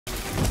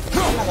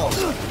mana kau?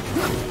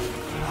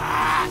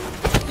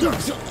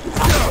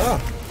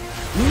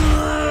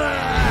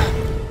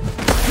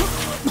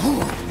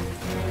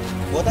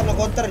 Buatan no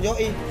counter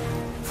Joey.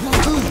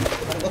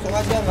 Kosong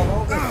aja nggak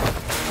mau kan?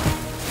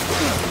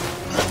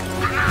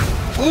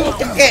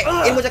 Cekek,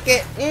 ini mau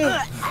cekek.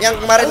 Yang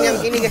kemarin yang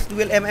ini guys,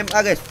 duel MMA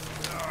guys.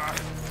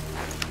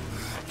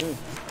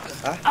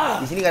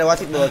 Di sini gak ada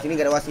wasit bro, sini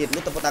gak ada wasit.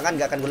 Lu tepuk tangan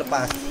gak akan gue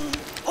lepas.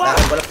 Gak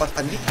akan gue lepas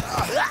anjing.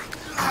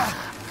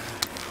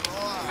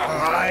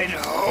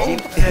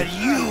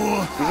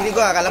 Di sini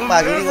gue gak akan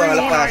lepas, ini gue gak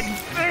lepas.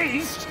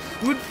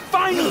 Would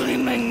finally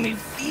make me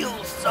feel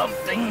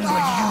something,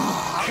 but you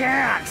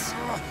can't.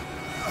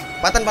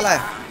 Patan pala.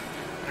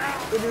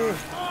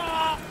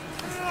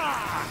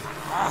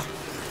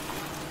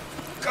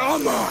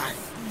 Come on,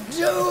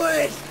 do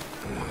it.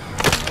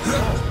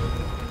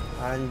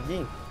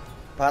 Anjing.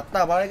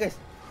 Patah pala guys.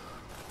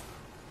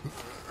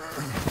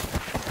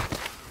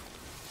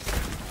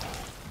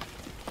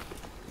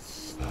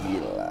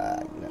 Gila,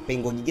 gila.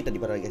 Pengen gue gigit tadi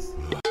padahal guys.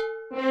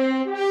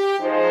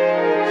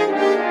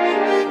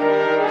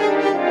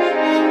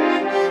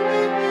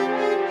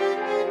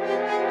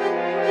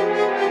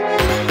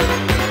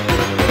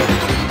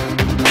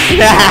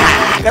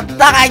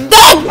 Ketak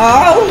anjing.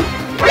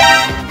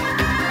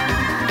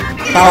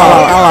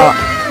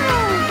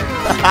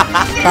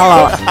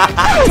 Kalau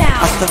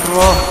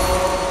astagfirullah.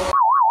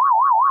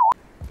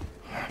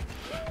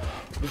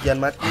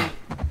 Jangan mati.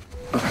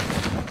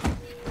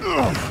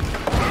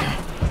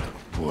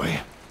 Boy.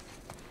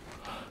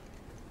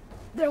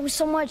 There was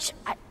so much.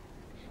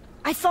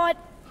 I thought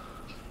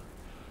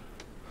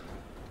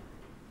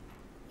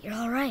you're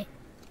all right.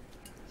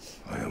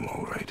 I am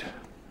all right.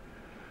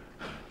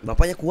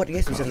 Bapaknya kuat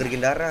guys, bisa ngerikin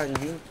darah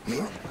anjing.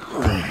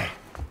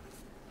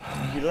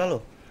 Gila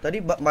loh. Tadi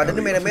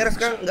badannya merah-merah,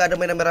 sekarang nggak ada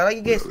merah-merah lagi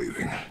guys.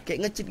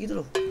 Kayak nge-cheat gitu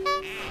loh.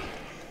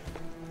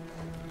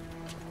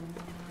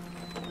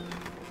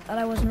 Thought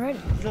I wasn't ready.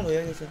 Gila loh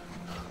ya guys.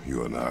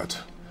 You are not.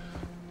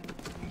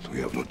 We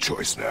have no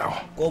choice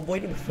now.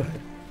 Cowboy ini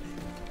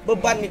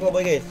beban nih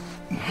cowboy guys.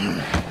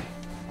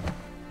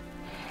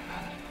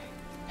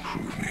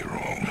 Prove me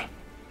wrong.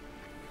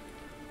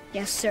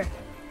 Yes, sir.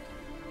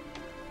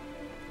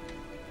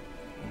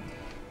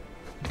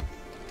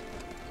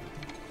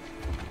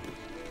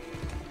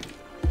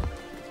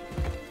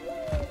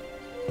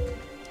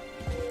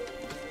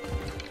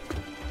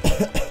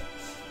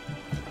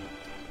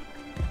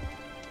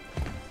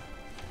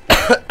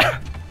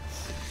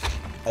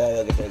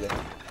 Ayo guys,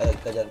 ayo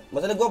kita jalan.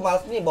 Masalah gue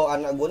males nih bawa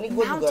anak gue nih,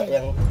 gue juga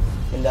yang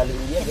kendaliin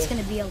dia guys. It's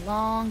gonna be a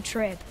long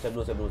trip. Saya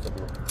dulu.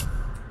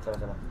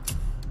 Sama-sama.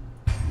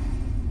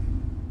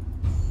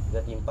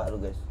 Gak timpa lu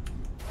guys.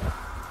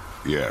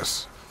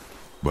 Yes,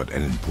 but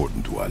an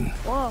important one.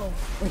 Whoa.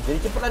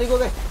 Jadi cepet tadi gue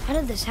guys. How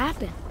did this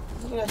happen?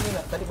 Sini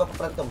nggak? Tadi bapak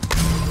berantem.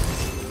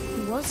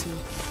 Who was he?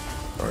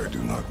 I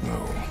do not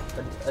know.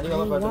 Tadi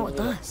What bapak do you want with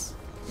berantem. us?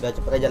 Udah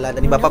cepet aja lah.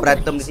 Tadi bapak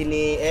berantem di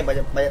sini.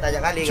 Banyak tanya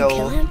kali Did you kau.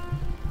 kill him?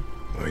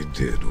 I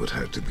did what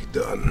had to be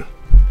done.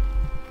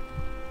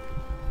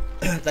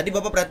 Tadi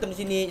bapak berantem di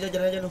sini.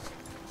 Jalan aja lu.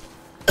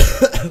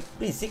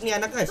 Berisik nih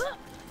anak guys.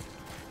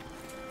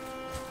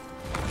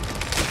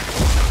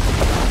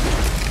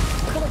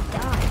 Could have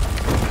died.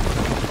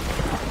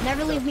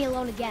 Never leave me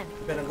alone again.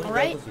 All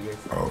right?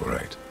 All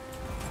right.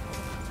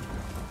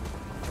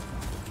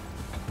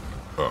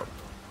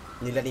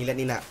 Nila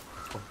Nina.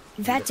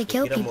 You've had to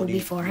kill people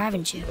before,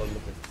 haven't you?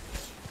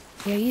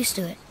 You're used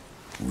to it.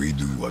 We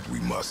do what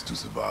we must to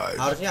survive.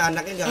 Harusnya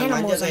anaknya jangan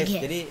manja Animals guys. like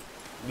it. Jadi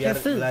biar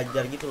They're food.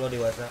 belajar gitu loh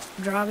dewasa.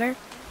 Draugr,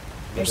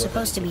 they're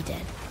supposed to be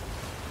dead.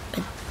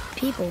 But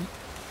people,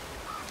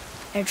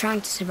 they're trying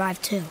to survive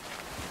too.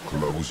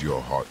 Close your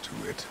heart to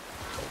it.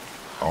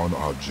 On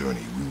our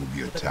journey, we will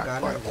be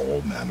attacked by all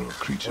manner of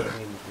creature.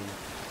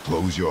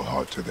 Close your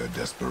heart to their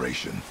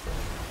desperation.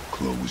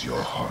 Close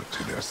your heart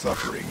to their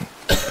suffering.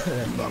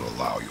 Do not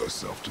allow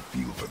yourself to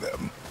feel for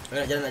them.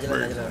 They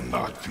will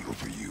not feel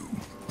for you.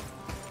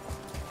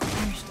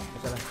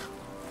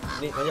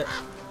 Nih, lanjut.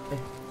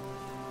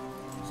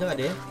 Bisa nggak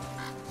deh?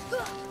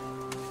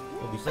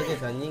 Oh, bisa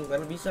guys anjing,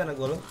 karena bisa anak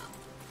gue loh.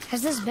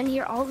 Has this been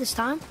here all this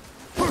time?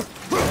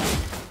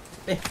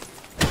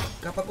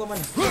 Kapak gua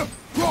mana?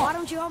 Why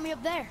don't you help me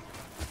up there?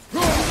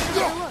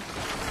 Look.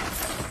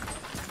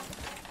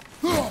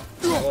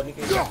 Oh, ini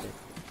kayak gitu.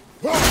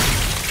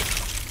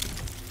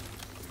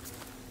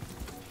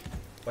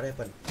 What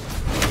happened?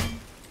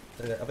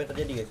 Apa yang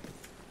terjadi guys?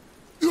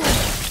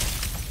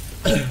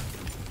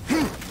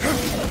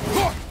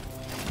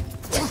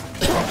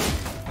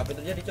 Apa yang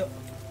terjadi cok?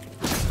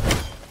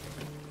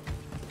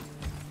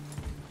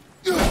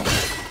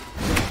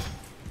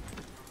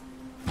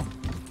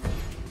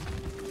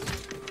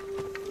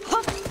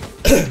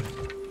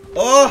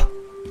 Oh,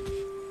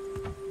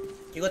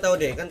 gue tahu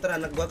deh, kan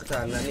anak gua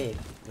kesana nih.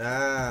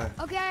 Nah.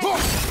 Okay,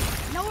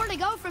 nowhere to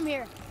go from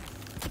here,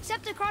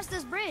 except across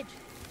this bridge.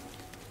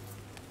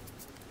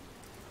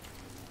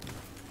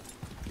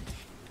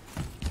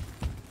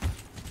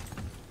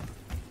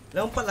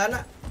 Lompat lah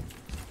anak.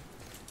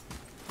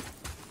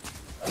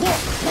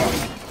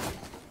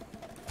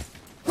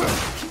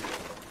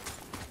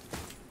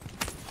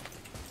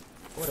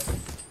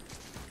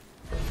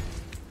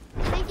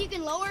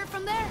 lower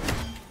from there?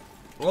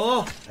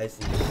 Oh, I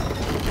see.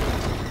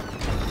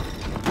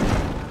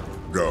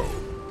 Go.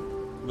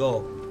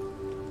 Go.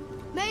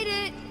 Made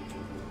it.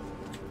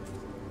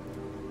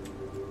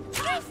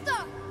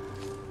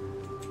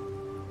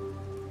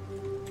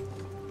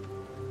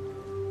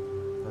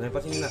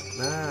 Lempar sini nak.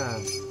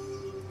 Nah,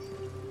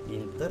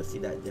 pinter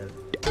si Dajjal.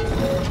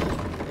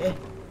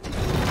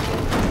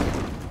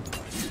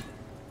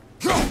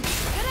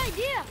 Good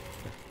idea.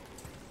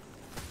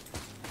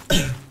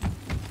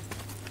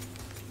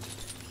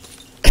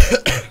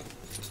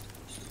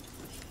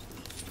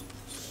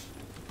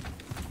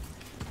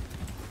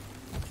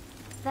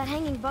 That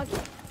hanging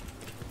bucket.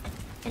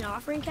 An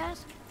offering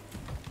cask?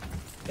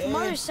 The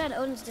mother said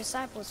Odin's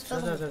disciples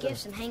fill them with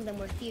gifts and hang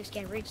them where thieves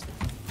can't reach them.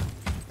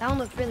 That one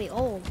looked really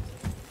old.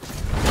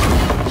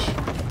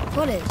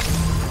 What is?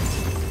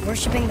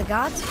 Worshipping the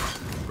gods?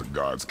 The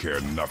gods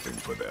care nothing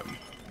for them.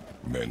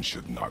 Men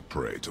should not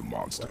pray to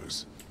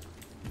monsters.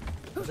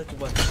 Kita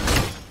coba.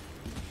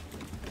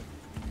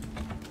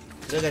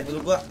 Udah guys, dulu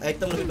gua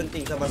item lebih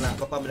penting sama nak.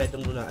 Papa ambil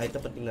item dulu nak. Item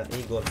penting nak.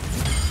 Ini gold.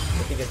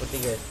 Penting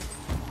guys.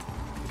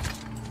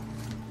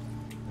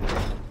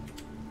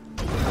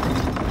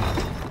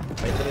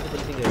 Item itu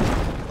penting guys.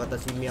 Kata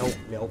si miau.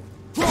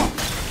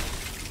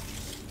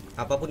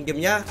 Apapun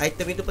gamenya,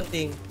 item itu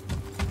penting.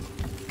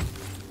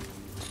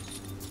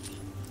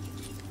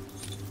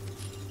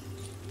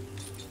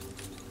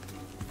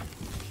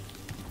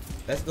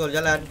 Let's go,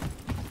 jalan.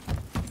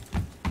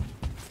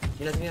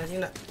 Sini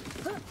nak.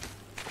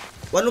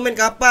 Wan, lu main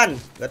kapan?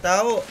 Gak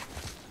tahu.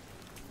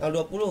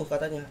 Tanggal 20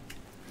 katanya.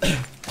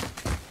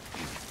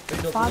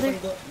 Father,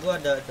 gua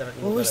ada acara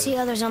ini. will we see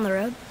others on the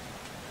road?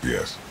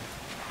 Yes.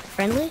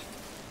 Friendly?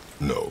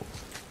 No.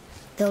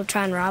 They'll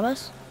try and rob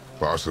us?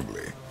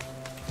 Possibly.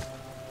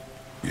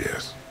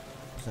 Yes.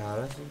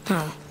 Salah sih.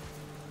 Huh.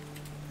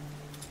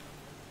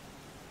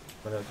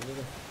 Padahal sini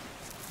guys.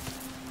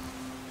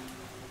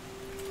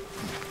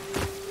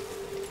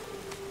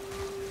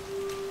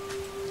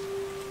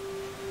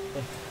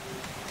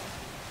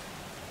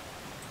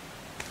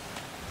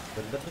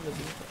 Bener tuh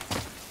masih.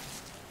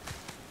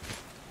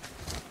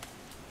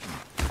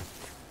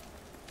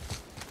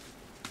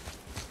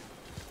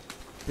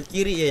 Ke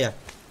kiri ya.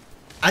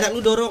 Anak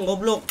lu dorong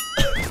goblok.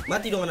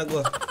 Mati dong anak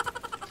gua.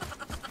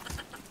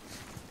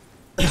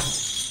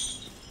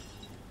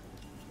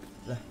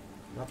 Lah,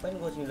 ngapain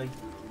gua sini lagi?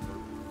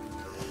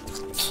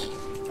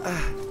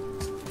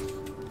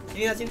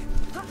 Sini.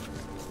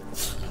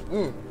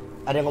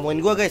 Ada yang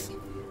ngomongin gua, guys.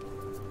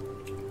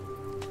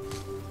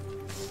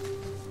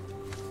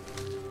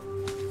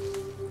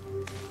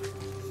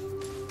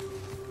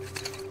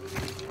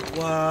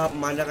 Wah,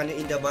 pemandangannya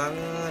indah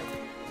banget.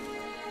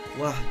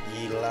 Wah,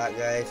 gila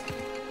guys.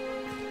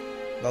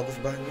 Bagus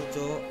banget,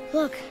 Cok.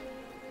 Look.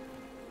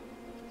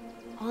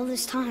 All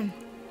this time,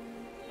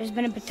 there's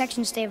been a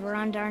protection stave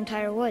around our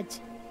entire woods.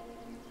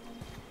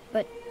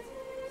 But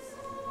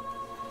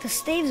the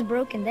stave's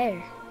broken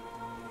there.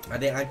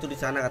 Ada yang hancur di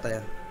sana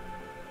katanya.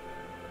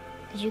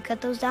 Did you cut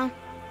those down?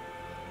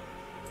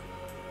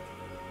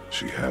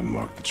 She hand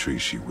marked the tree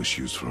she was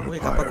used for her Wih,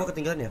 kapak pyre. gua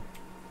ketinggalan ya?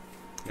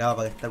 Gak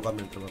apa-apa guys, ntar gua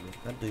ambil.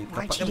 Santuy,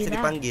 Why'd kapaknya you do bisa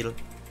that? dipanggil.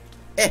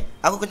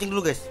 Aku kencing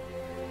dulu guys.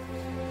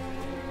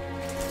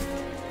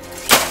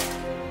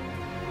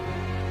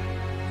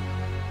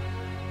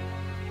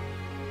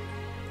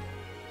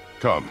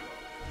 Come.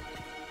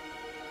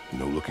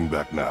 No looking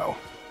back now.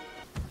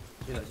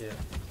 Sini.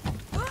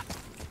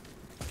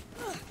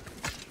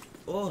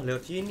 Oh,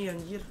 lewat sini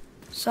anjir.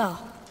 So,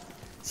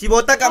 Si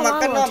botak gak How long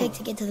makan will it om. take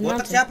to get to the Botak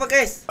mountain? siapa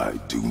guys? I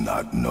do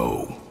not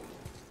know.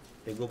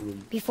 Gua belum.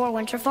 before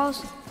winter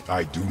falls?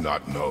 I do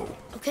not know.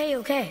 Okay.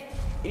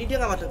 Ini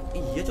dia gak makan.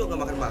 Iya Cok,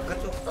 gak makan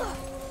Cok.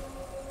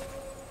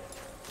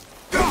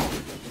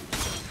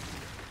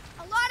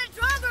 A lot of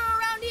Draugr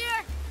around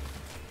here.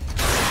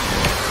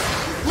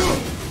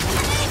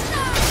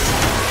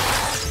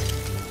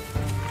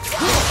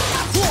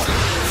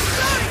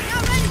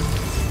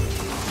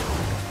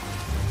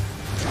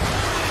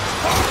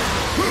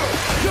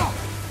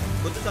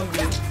 Gue tuh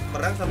sambil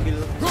perang sambil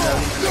dalin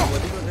anak gue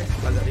juga guys,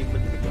 agak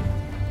ribet gitu.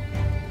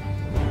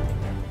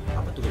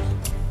 Apa tuh guys?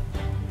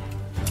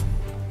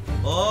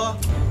 Oh,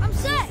 I'm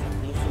set.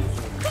 musuh.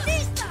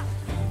 Kalista.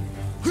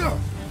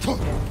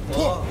 Oh,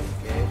 oke.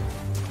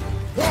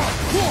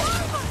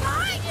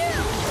 Behind you.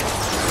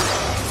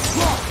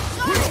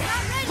 Sorry,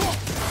 not ready.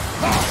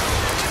 Behind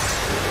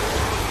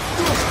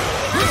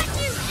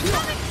you.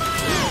 Incoming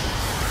fire.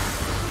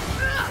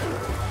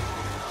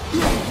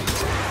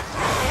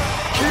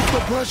 Keep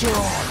the pressure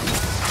on.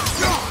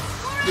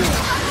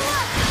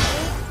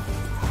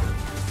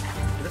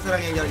 Kita serang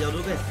yang jauh-jauh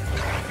dulu guys.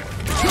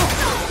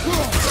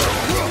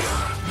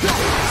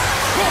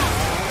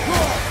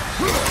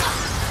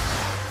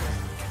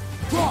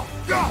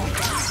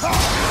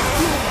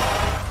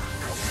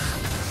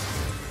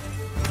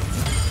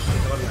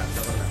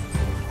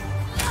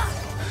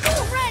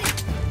 Ready.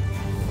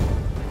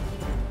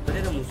 Tadi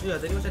ada musuh ya,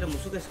 tadi masih ada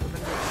musuh guys.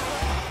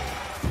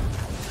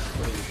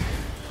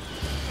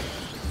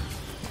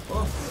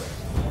 Oh,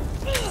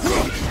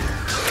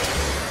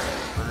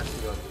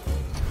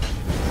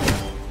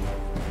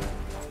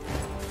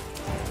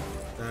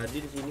 Tadi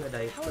di sini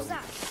ada How was item.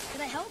 that?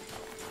 Did I help?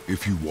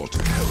 If you want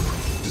to help,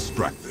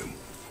 distract them.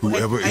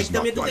 Whoever is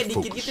not Itemnya tuh my kayak dikit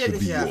focus gitu ya should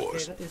guys be ya.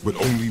 yours, Kayak but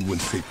only when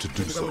safe to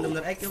do bukan so.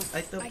 benar-benar item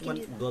I can cuma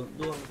do that. gold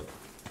doang tuh.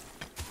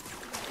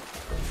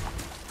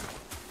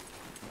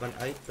 Bukan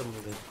item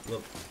guys,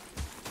 gold.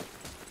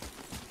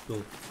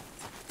 Tuh.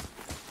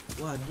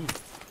 Waduh.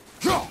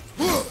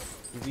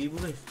 Ibu-ibu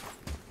guys.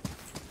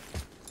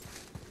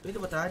 Itu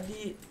tempat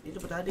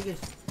tadi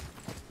guys.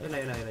 Ayo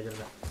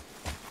jalan.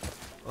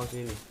 Oh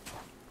sini.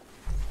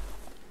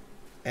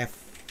 F.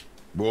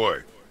 Boy,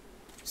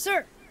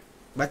 Sir,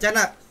 Baca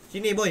nak.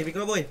 Sini boy,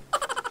 mikro boy.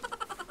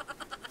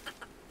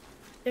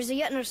 there's a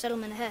Yetner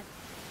settlement ahead.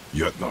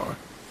 Yetnar,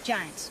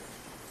 Giants.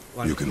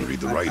 You can read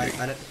the writing.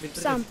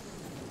 Some.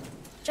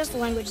 Just the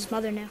language his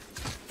mother knew.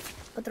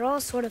 But they're all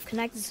sort of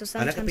connected, so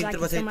sometimes I pintar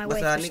can feel my way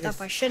bahasa through ini, stuff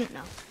guys. I shouldn't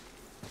know.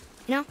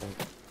 You know?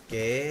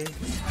 Oke.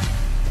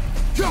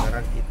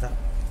 Sekarang kita.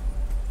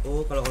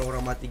 Oh, kalau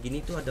orang-orang mati gini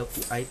tuh ada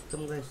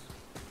item guys.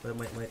 Kayak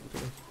mayat-mayat itu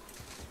guys.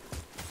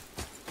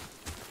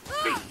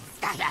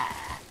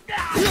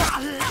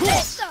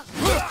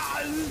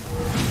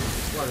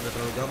 Wah, udah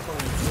terlalu gampang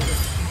musuhnya,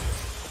 guys.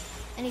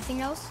 Anything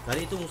else?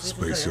 Tadi itu musuhnya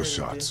space susah your ya,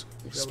 shots.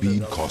 musuhnya Speed,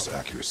 udah gampang. cost,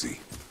 accuracy.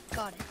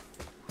 Got it.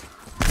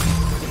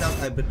 Kita harus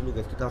upgrade dulu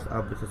guys, kita harus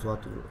upgrade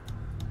sesuatu dulu.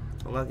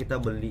 Kalau nggak kita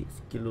beli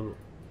skill dulu.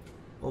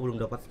 Oh belum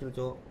dapat skill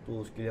cowok.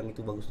 Tuh skill yang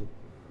itu bagus tuh.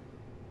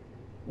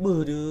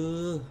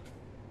 Beuh.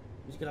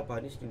 Ini skill apa?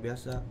 Ini skill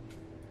biasa.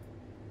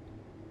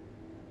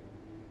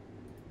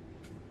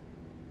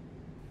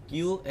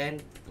 Q and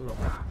lock.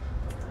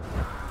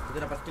 Kita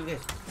dapat skill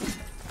guys.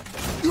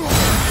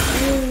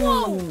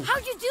 Whoa!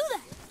 How'd you do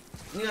that?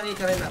 Ini nih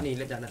kalian nih,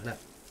 lihat nak.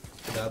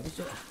 Udah habis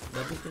cok, udah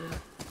habis skill.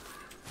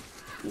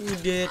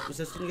 Udah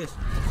bisa skill guys.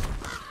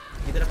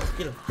 Kita dapat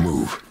skill.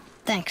 Move.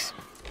 Thanks.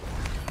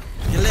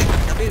 Jelek,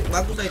 tapi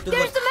bagus lah itu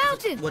There's the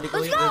mountain. buat Let's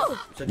dikoyak, go. guys.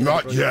 Bisa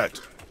Not dikoyak. yet.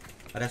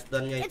 Ada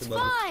stunnya itu It's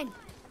bagus. fine.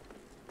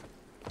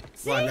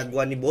 Wah, anak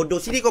gua nih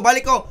bodoh. Sini kau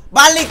balik kau.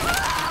 Balik.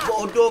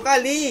 Bodoh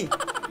kali.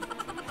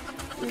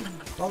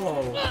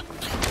 Tolong.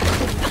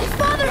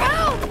 Father,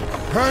 help!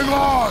 Hang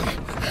on.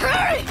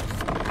 Hurry!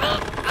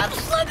 I'm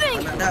slipping.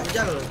 Anak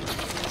dajal.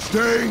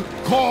 Stay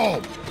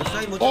calm.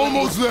 Selesai bocah.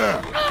 Almost there.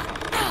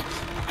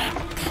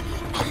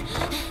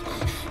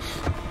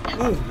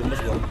 Lemes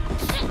gua.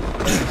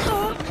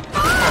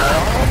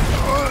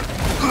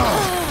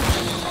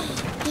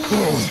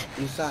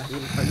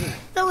 Usahin lagi.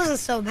 That wasn't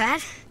so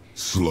bad.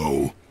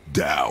 Slow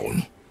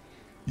down.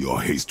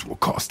 Your haste will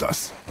cost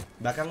us.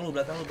 Belakang lu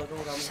kamu.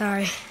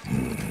 Sorry.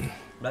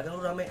 Belakang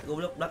lu rame.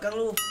 Goblok, belakang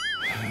lu.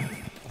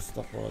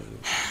 Astagfirullahaladzim.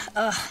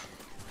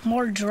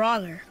 More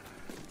Draugr.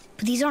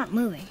 But these aren't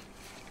moving.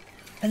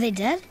 Are they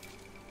dead?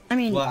 I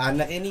mean, Wah,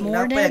 anaknya ini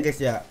more kenapa ya, dead? guys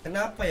ya?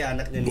 Kenapa ya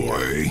anaknya ini?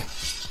 Boy,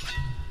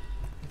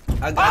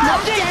 Agak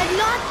not dead,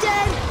 not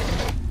dead.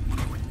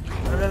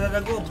 rada-rada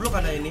goblok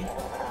anak ini.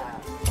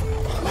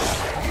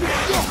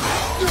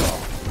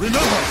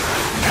 remember,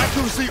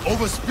 accuracy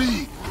over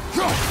speed.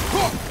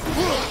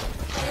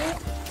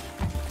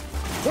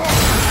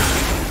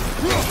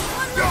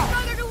 One more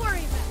Draugr to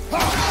worry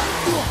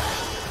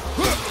about.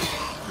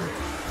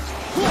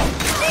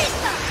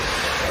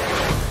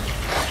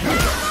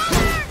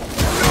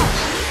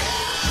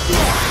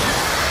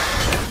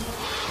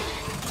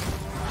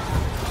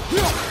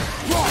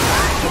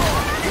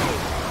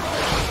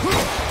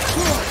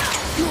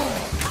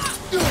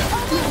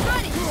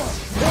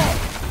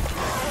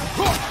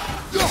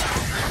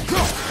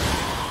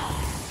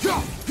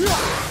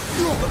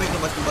 Gua pengen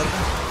coba bantu.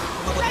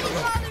 Coba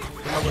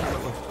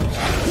gua.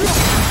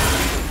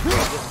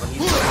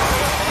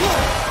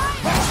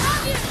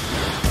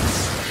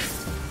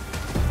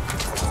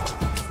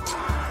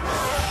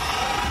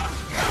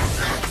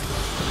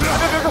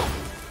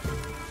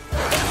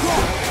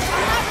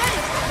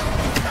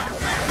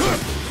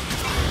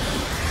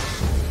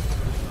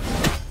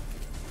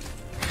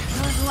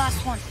 That was the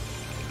last one.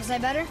 Was I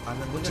better?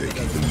 Anak gua Take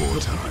kan even more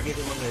time.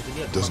 gitu emang ya, jadi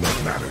ya Does not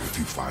matter if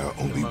you fire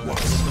only once.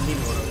 Nyebelin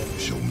orangnya.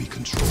 Show me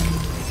control.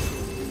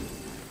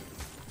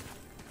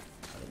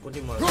 Gua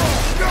di mana?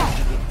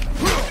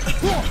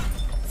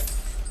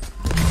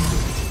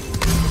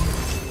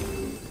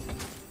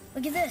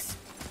 Look at this.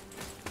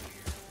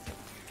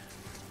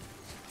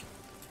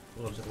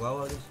 Gua nggak bisa ke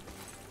bawah guys.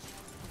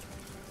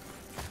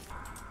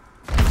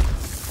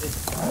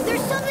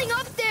 There's something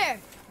up there.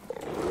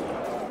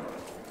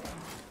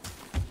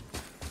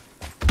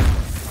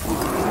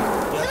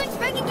 Something's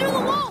breaking through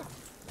the wall.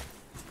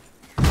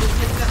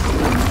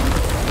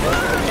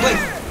 Woi,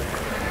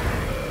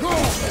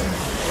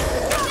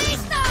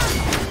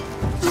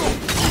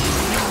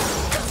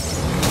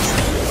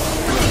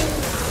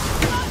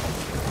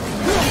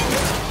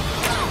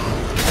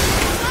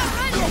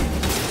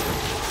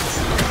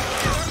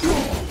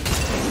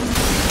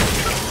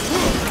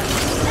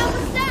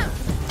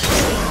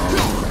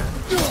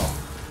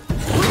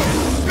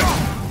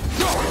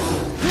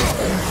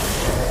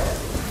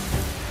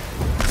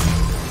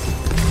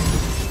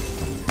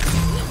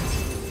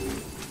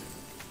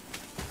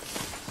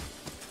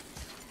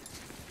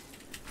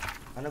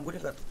 anak gue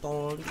nih gak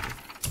tol gitu.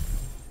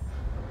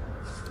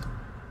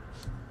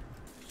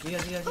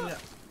 Sini.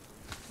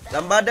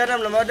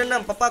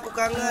 Lambadan, papa aku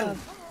kangen.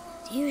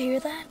 Do you hear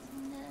that?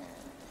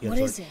 What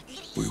is it?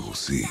 We will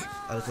see.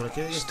 Ada suara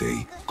cewek guys.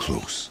 Stay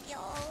close.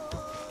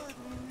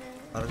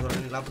 Ada suara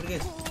ini lapar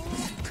guys.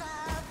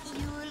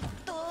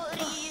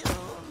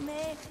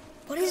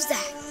 What is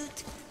that?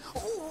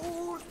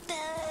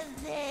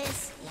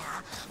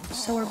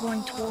 So we're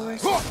going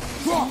towards...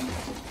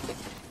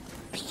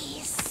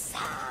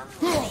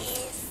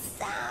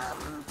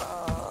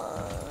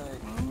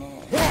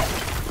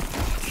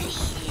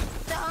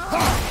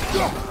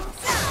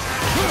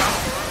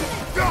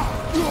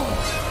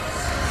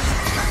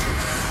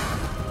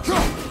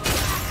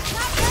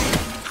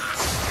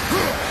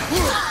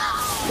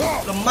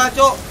 Lemah,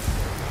 Cok.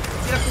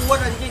 Kira kuat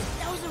anjing.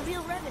 That was a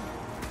real revenant.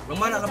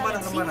 Lemah.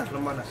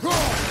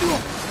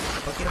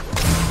 Apa kira kuat?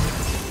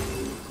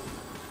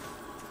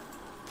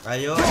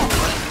 Ayo,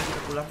 kita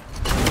pulang.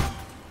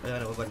 Ayo,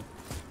 ada beban.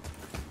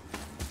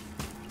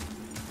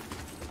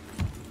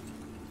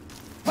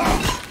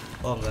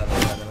 Oh, enggak.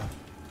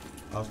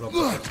 Harus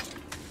lompat.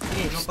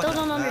 Still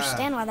don't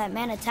understand why that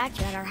man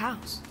attacked you at our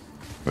house.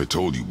 I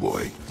told you,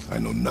 boy. I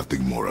know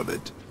nothing more of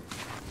it.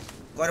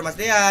 Kok ada Mas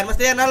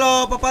Dean,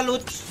 halo, Papa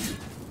Lut.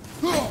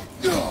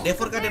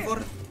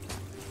 Devor.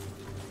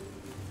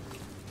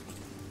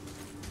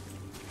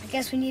 I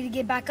guess we need to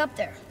get back up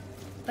there.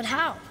 But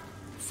how?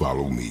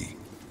 Follow me.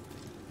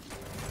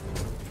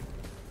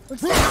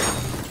 What's that?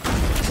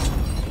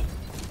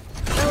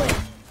 Earlier,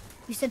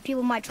 you said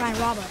people might try and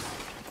rob us.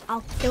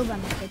 I'll kill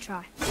them if they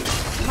try.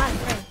 I'm not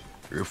afraid.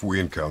 If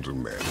we encounter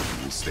men,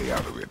 you will stay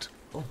out of it.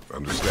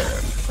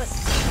 Understand? But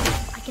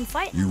I can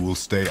fight. You will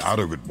stay out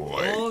of it,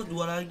 boy. Oh,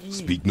 dua lagi.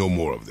 Speak no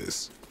more of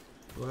this.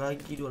 Dua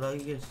lagi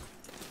guys.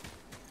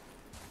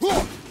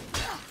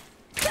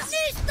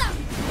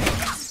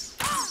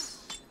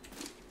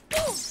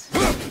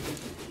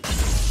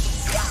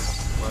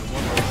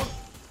 Marmor.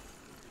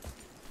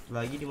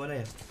 Lagi di mana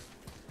ya?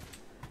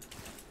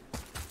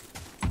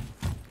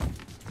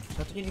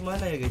 Satunya di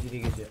mana ya guys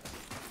ini guys ya?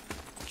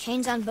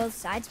 Chains on both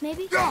sides,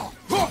 maybe?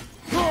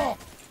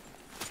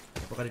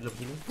 Apakah di dalam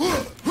sini?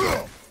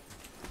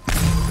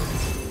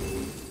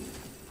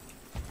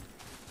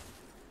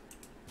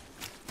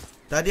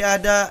 Tadi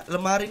ada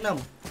lemari 6.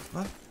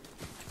 Hah?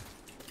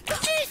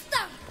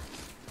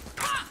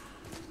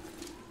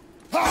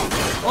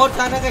 Oh,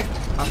 sana guys.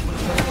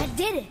 I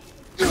did it.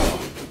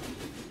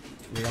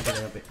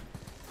 Nyampe.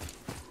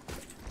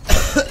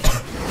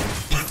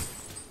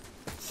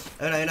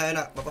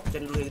 Enak. Bapak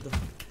pecahin dulu ya gitu.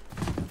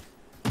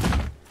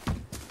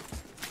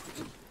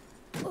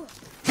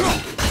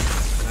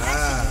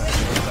 Nah,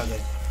 buka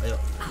guys. Ayo.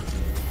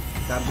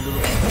 Kita ambil dulu.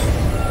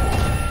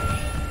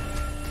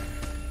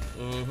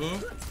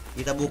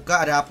 Kita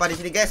buka ada apa di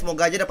sini guys?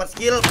 Semoga aja dapat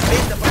skill.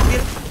 Please dapat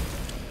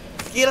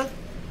skill.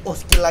 Oh,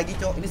 skill lagi,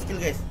 Cok. Ini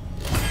skill guys.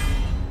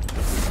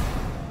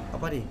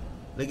 Apa nih?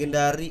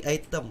 Legendary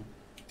item.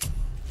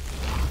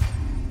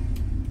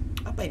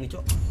 Apa ini,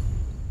 Cok?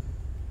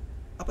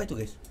 Apa itu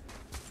guys?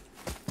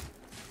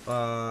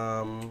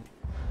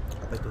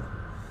 Apa itu?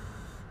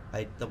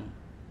 Item.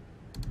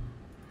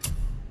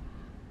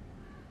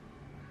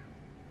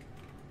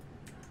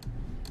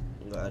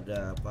 Nggak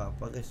ada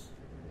apa-apa guys.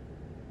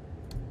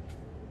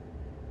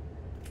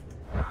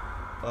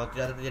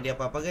 Tidak ada terjadi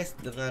apa-apa guys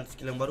dengan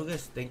skill yang baru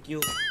guys. Thank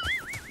you.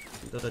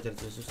 Kita udah cari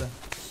susah.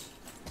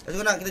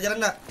 Ayo nak, kita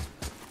jalan nak.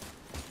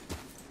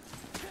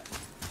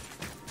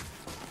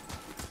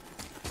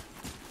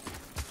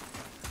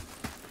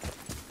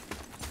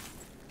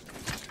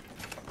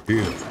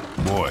 Here,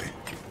 boy.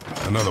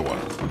 Another one.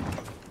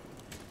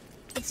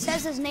 It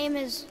says his name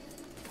is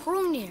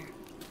Hrungnir.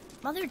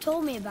 Mother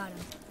told me about him.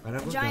 A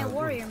giant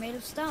warrior made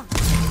of stone.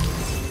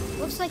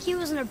 Looks like he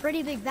was in a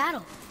pretty big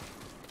battle.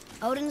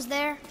 Odin's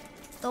there,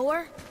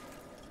 Thor,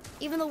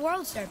 even the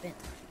world serpent.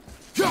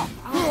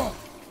 Oh.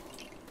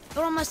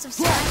 Thor must have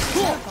slashed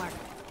his head apart.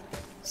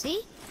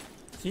 See?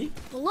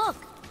 Well,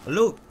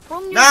 look.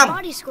 Hrungnir's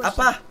body squished.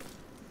 Apa?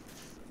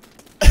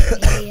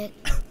 Idiot.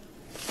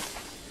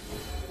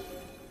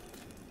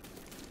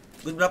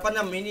 Gue berapa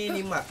 6? Ini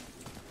 5.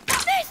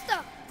 Vista!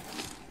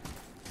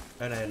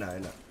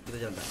 Enak.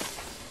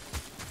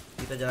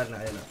 Kita jalan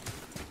nak. Enak.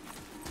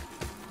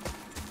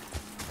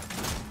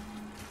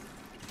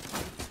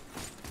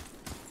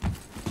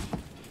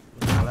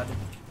 Salah deh.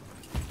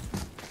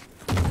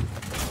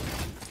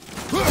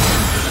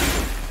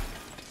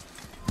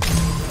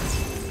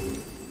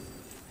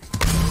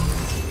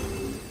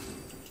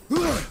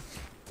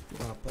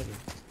 Apa nih?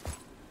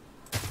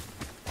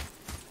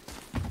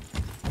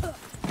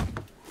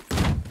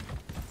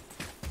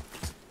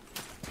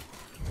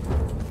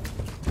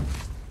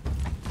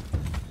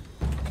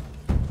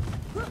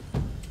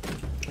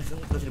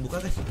 Masih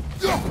dibuka guys.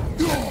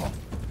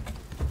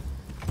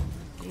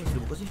 Ini masih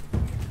dibuka sih.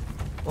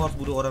 Oh, harus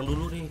bunuh orang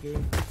dulu nih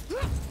kayaknya.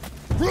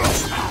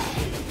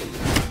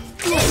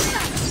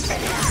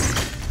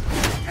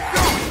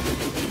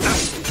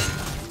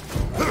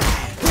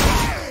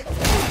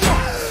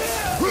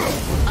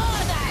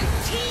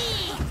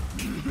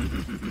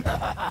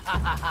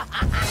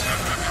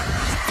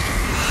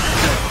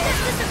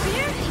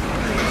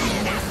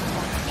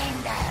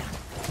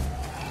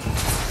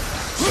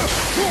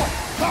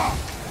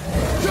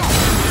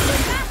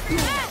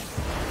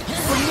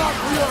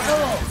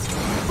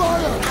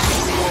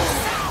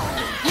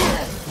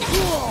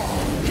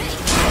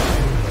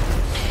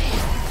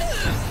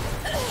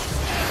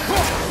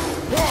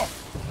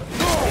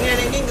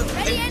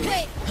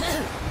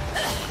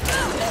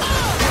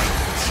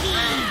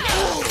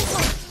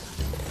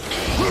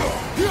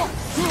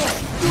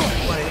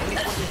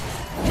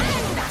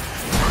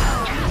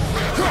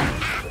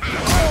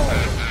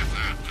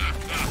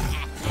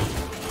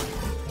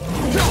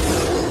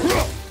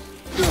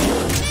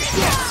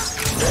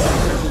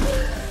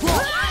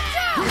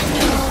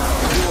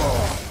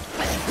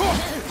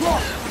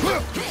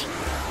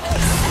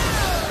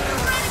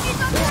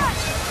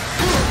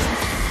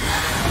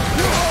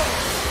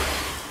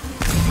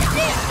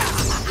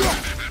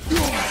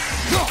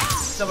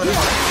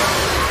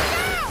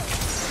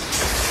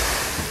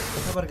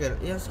 kayak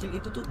yang skill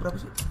itu tuh berapa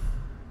sih?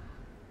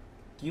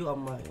 Q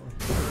sama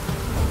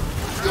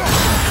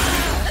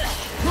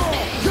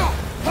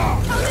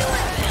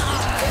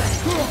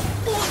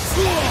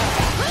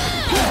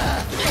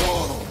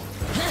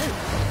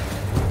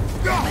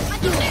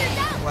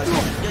wah,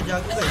 dia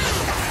jago guys.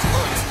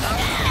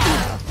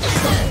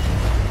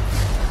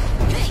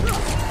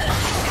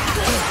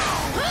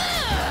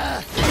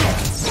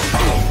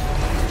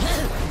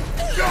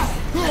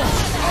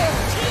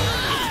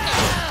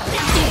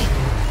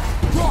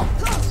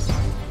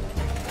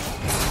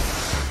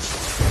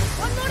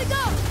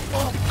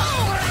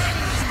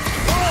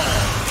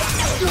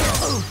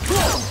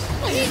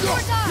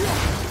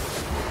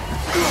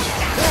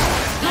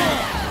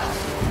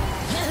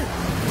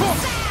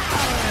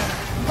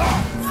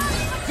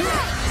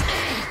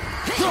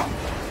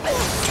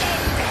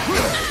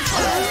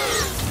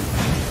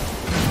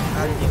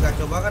 Anjing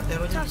kacau banget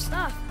teronya.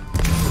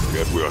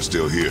 Yet we are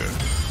still here.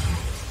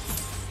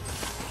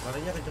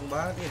 Larinya kenceng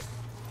banget guys.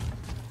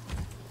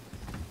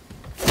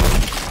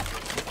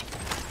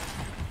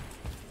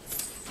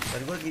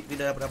 Tadi gue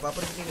tidak dapat apa-apa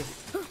di sini guys.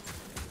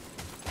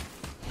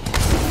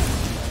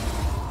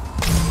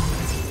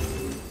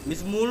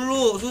 Miss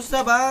mulu,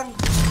 susah bang.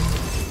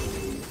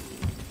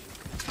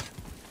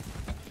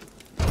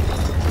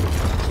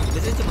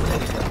 Biasanya cepet ya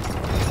guys.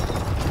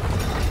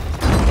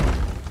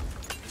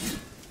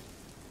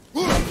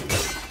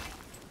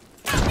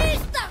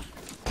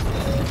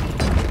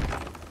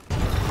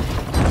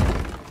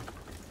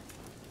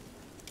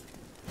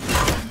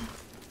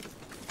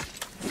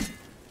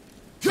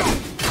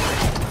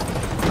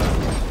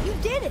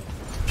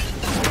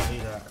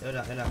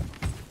 Enak.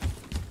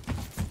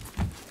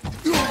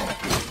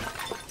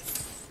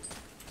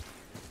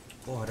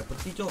 Oh ada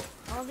peti cok.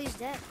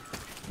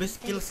 Please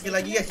skill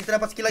lagi guys. Kita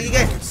dapat skill lagi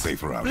guys.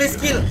 Please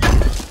skill.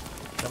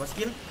 Dapat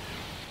skill.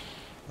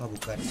 Oh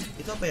bukan.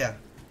 Itu apa ya?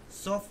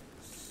 Soft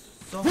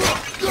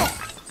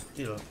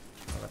skill.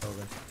 Nggak tahu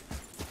guys.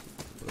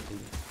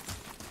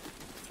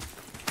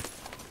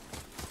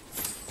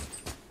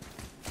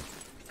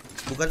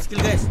 Bukan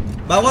skill guys.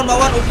 Bawon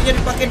ultinya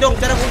dipakai dong.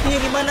 Cara ultinya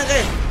gimana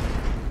guys?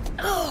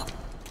 Oh,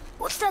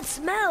 what's that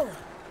smell?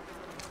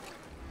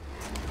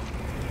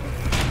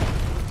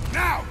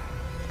 Now.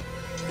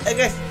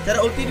 Guys,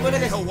 cara ulti di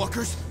mana guys?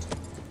 Hellwalkers,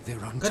 they're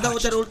Kau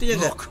tahu cara ultinya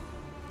enggak?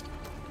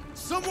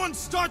 Someone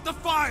start the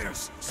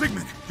fires.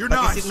 Sigmund, you're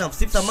Pakai nice.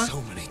 sip sama.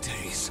 So many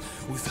days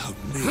without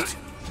meat.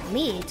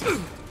 Meat?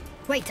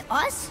 Wait,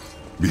 us?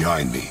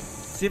 Behind me.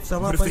 Sip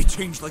sama What apa? if they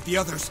change like the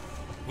others?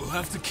 We'll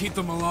have to keep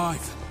them alive.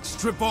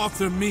 Strip off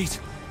their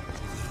meat. A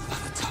little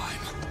at a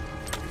time.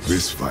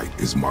 This fight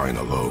is mine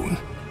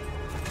alone.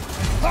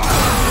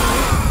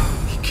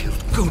 He killed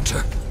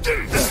Gunther.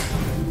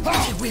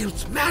 He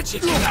wields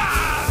magic.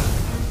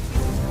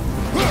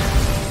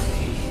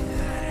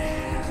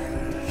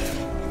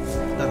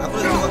 Dan aku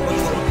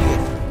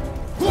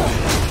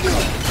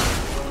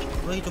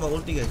lagi coba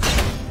ulti guys.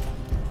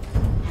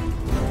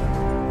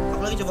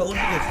 Aku lagi coba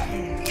ulti guys.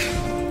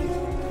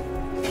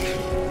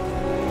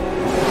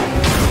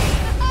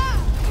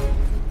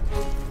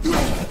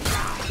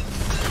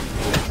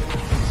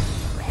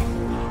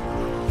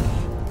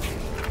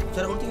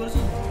 Cara ulti gimana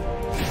sih?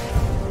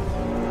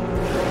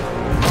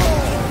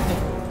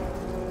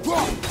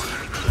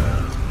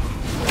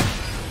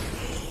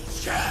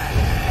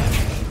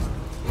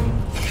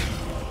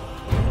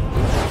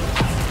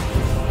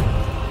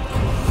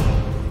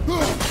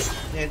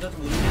 Itu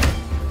bunyi.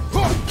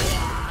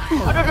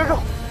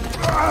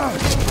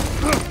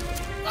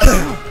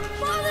 Aduh.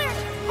 Father,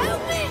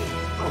 help me!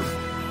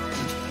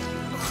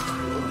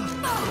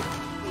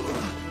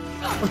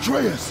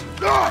 Atreus!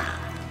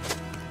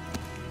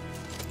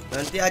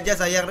 Nanti aja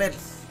sayang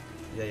Reds.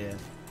 Ya.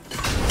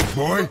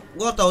 Boy?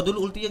 Gua tahu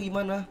dulu ultinya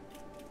gimana.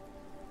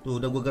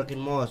 Tuh udah gua gerakin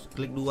mouse,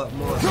 klik 2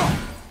 mouse.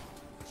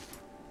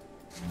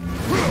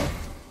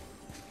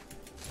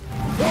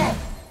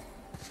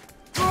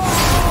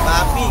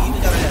 Tapi itu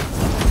caranya.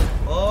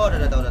 Oh,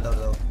 udah tahu.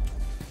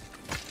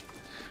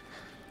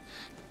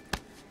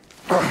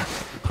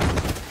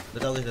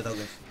 Udah tahu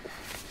guys.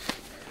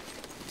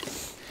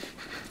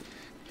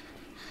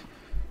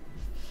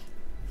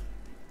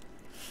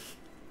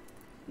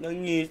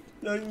 Nangis.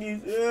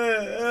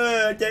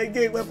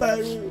 Cengeng papa.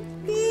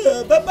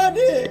 Papa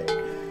nih.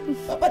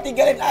 Papa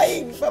tinggalin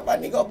aing, papa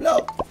nih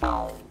goblok.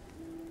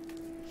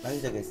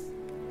 Nangis ya guys.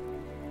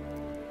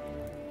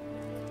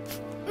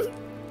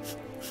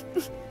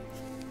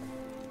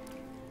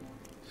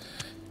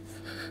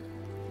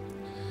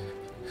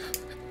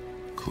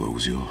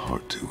 Close your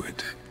heart to it.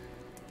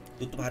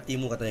 Tutup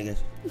hatimu katanya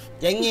guys.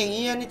 Cengeng,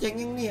 iya nih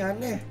cengeng nih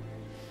aneh.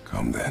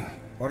 Come then.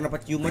 Orang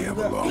dapat ciuman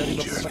juga dari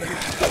bapak tadi.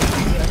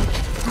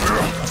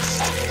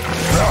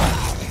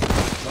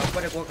 Bapak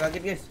deh, gua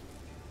kaget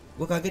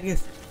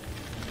guys.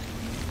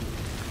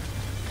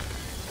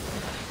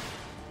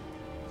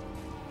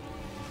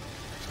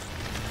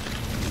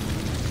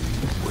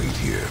 Wait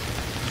here.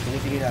 Tunggu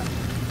sini dah.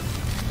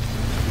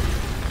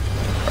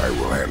 I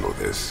will handle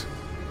this.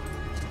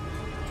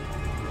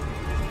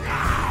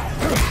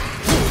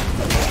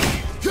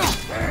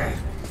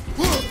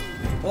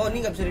 Oh,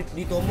 ini nggak bisa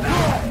ditombok.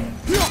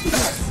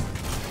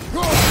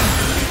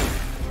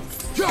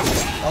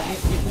 Oke,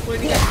 dipukul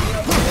ini guys.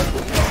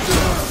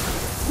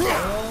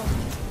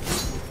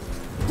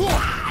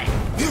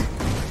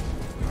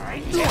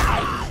 Ini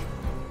apa?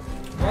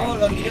 Oh,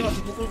 lawan gini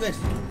masih pukul guys.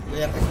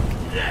 Yang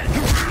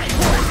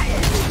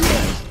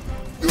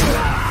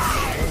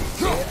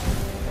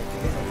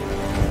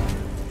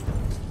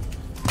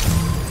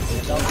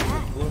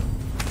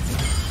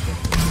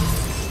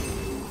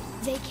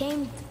They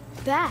came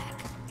back.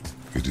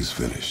 It is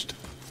finished.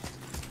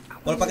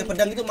 Kalau pakai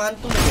pedang itu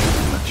mantul.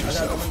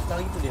 Agak mental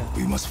itu dia.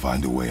 We must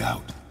find a way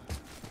out.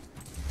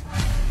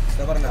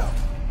 Sabar now.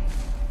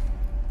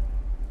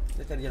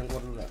 Kita cari jalan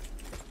keluar dulu lah.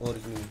 Oh, di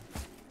sini.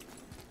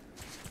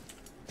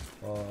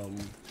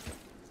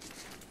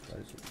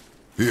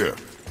 Here.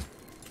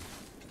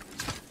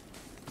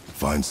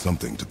 Find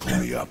something to pull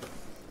me up.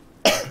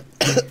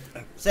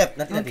 Sep,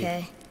 nanti.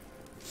 Okay.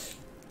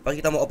 Paling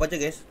kita mau op aja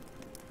guys.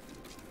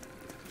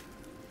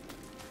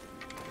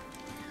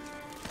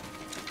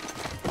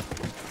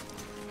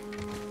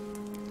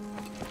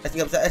 S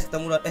nggak bisa, S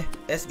ketemu lah.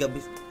 S nggak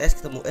bisa, S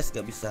ketemu S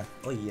nggak bisa.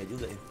 Oh iya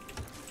juga ya.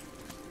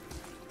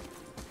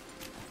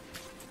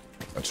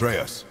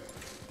 Atreus,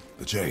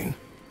 the chain.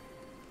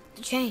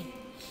 The chain.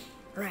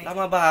 Right.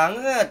 Lama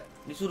banget.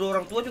 Disuruh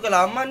orang tua juga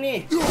lama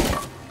nih.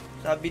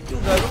 Sabit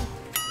juga lu.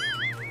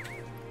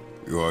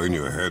 You are in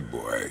your head,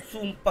 boy.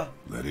 Sumpah.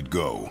 Let it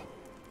go.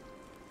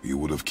 He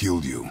would have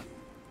killed you.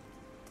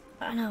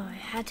 I know, I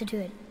had to do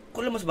it.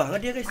 Kok lemes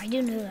banget dia guys? I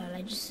didn't know that,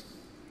 I just...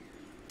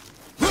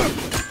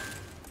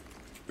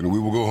 And we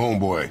will go home,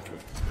 boy.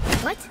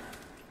 What?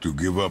 To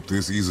give up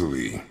this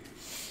easily.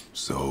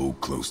 So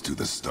close to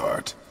the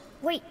start.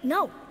 Wait,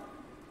 no.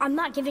 I'm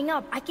not giving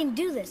up. I can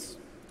do this.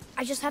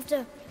 I just have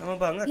to,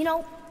 Lama banget. you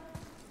know,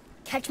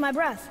 catch my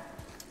breath.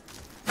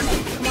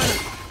 Come on.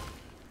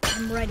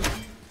 I'm ready.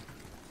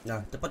 Nah,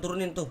 cepat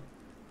turunin tuh.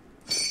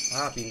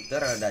 Ah, pinter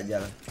ada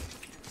Dajjal.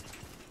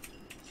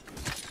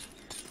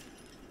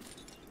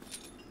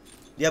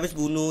 Dia habis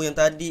bunuh yang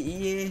tadi,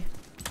 iye.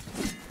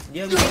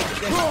 Dia bunuh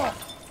guys.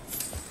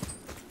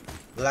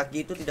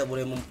 Lelaki itu tidak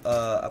boleh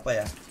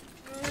apa ya?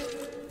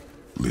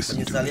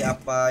 Menyesali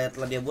apa yang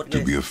telah dia buat guys.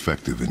 To be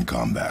effective in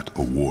combat,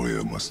 a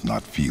warrior must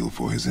not feel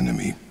for his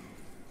enemy.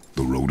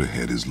 The road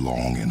ahead is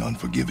long and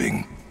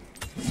unforgiving.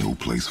 No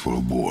place for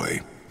a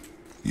boy.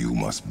 You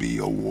must be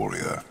a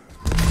warrior.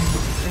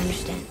 I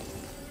understand.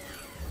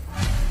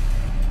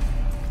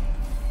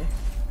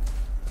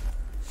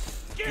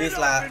 Please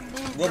lah,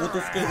 gue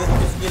butuh skill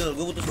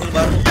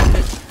baru.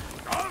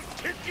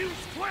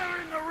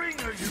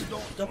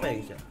 Itu apa ya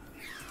guys ya?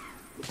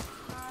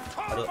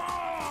 Aduh.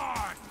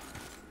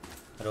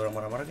 Ada orang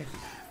marah-marah guys.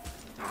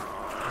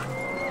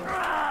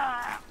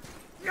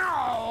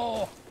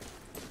 No!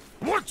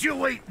 What you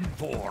waiting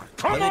for?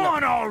 Come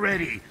on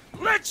already!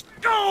 Let's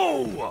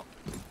go!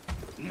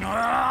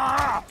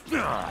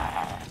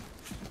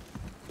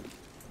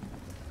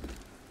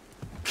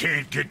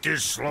 Can't get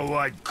this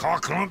slow-eyed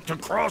cocklump to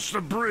cross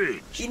the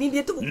bridge. Ini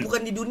dia tuh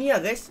bukan di dunia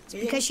guys.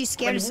 Because she's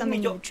scared of some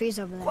of the trees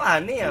over there. Kok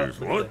aneh ya?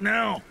 What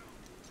now?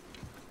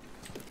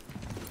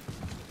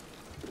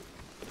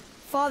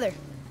 Father,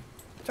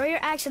 throw your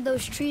axe at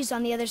those trees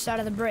on the other side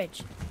of the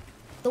bridge.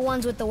 The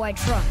ones with the white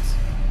trunks.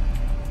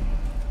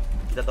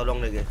 Kita tolong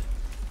deh guys.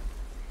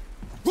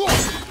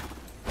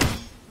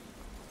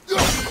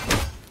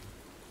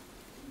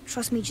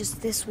 Trust me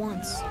just this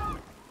once.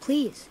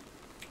 Please.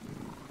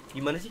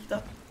 Gimana sih kita?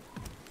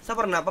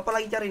 Sabar nak, papa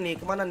lagi cari nih.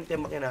 Kemana nih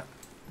tembaknya nak?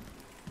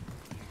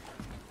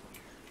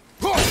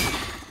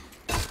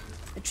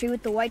 The tree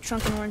with the white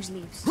trunk and orange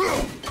leaves.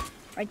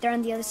 Right there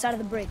on the other side of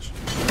the bridge.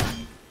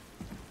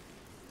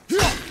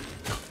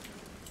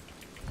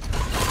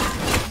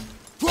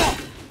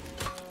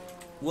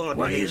 Gua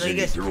nggak Why tahu isn't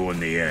he guys. throwing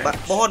the axe?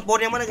 Pohon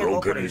yang mana guys?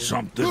 Broken or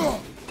something?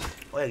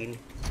 Oh ya gini.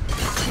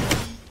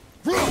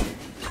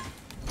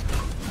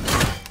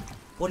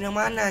 Pohon yang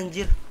mana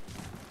anjir?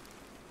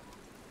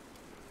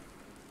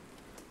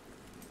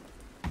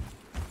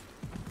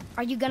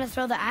 Are you gonna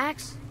throw the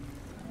axe?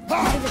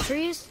 Into the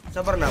trees?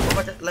 Sabar nak,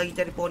 papa lagi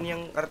cari pohon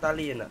yang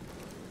kartali ya nak.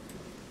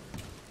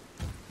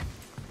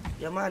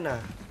 Yang mana?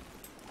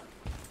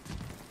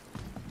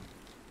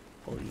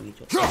 Oh ini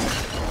Cokk.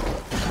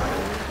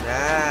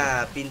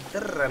 Nah,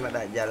 pinter anak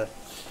Dajjal.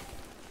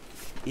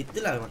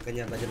 Itulah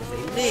makanya belajar bahasa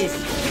Inggris.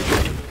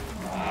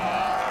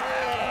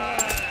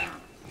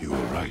 You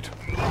were right.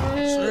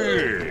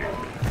 Say,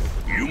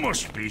 you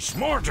must be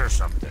smart or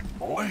something,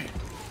 boy.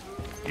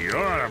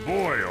 You're a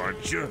boy,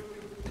 aren't you?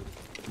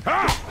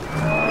 Ha!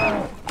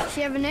 Does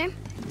she have a name?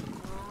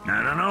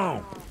 I don't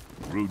know.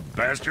 Rude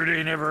bastard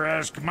ain't ever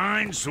asked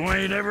mine, so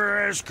ain't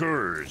ever asked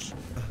hers.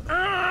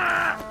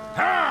 Ah!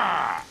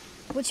 Ha!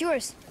 What's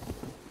yours?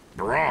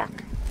 Brock.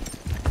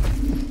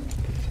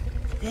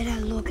 Vera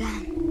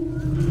Logan.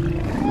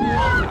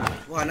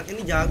 Wah, anak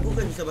ini jago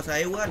kan, bisa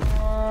bahasa hewan.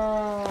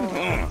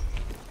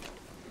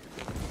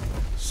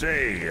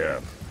 Say,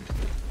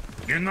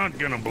 you're not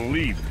gonna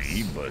believe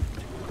me, but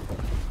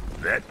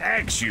that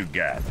axe you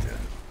got,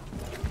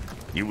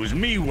 it was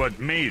me what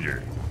made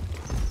her.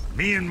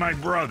 me and my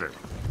brother.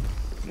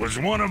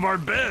 Was one of our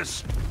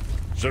best.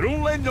 So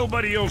don't let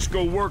nobody else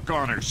go work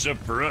on her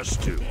except for us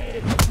two.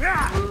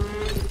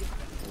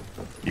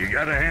 You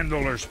gotta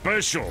handle her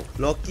special,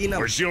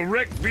 or she'll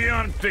wreck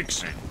beyond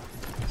fixing.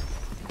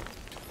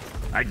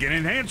 I can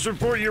enhance her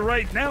for you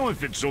right now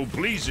if it so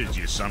pleases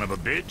you, son of a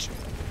bitch.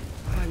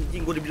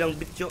 Anjing, gua dibilang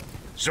bitch, Cok.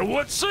 So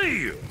what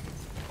say you?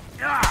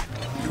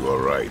 You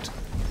are right.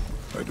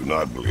 I do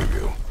not believe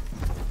you.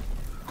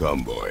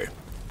 Come, boy.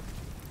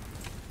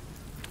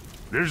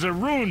 There's a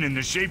rune in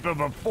the shape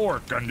of a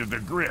fork under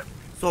the grip.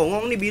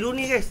 Songong nih biru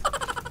nih, guys.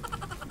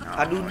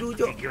 Aduh,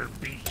 Cok.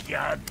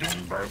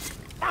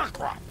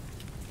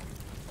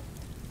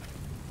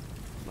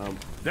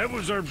 That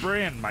was our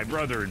brand, my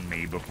brother and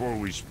me, before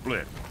we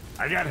split.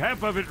 I got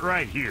half of it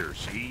right here,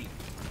 see?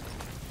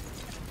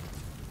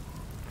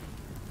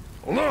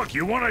 Look,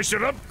 you want I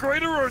should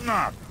upgrade her or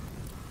not?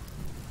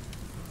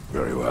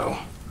 Very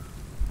well.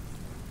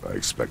 I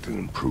expect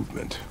an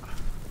improvement.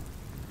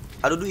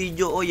 Aduh,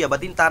 hijau. Oh iya,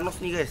 berarti Thanos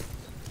nih, guys.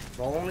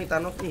 Songong nih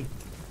Thanos nih.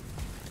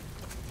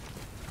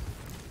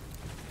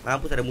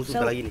 Mampus, ada musuh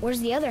lagi nih.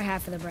 Where's the other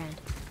half of the brand?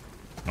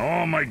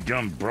 Oh, my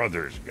dumb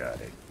brothers got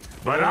it.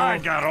 But I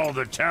got all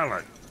the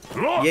talent.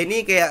 Look! Ya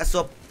ini kayak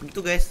shop gitu,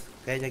 guys.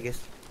 Kayaknya, guys.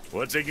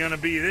 What's it gonna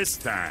be this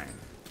time?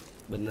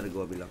 Bener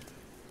gua bilang.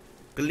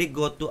 Klik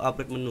go to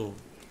upgrade menu.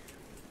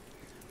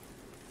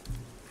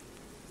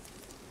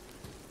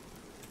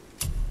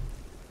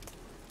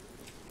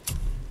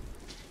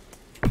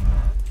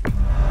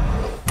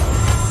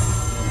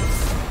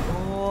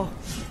 Oh.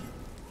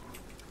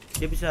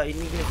 Dia bisa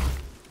ini, guys.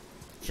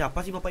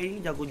 Siapa sih bapak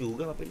ini? Jago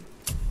juga bapak ini.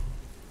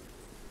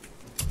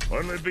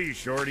 What'll it be,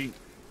 shorty?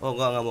 Oh,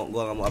 gua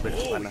nggak mau upgrade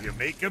panah. You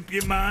make up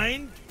your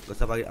mind?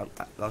 Gak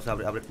usah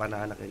upgrade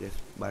panah anaknya, guys.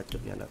 Bacot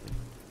nih anaknya.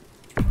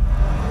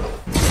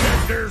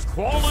 There's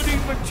quality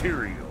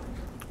material.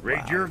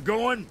 Rate you're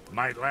going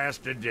might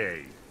last a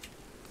day.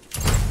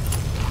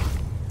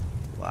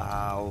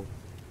 Wow.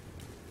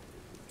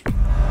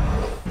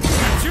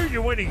 I'm sure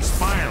you're winning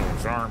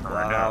Spinal's armor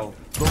now.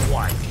 But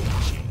why take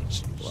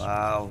chances?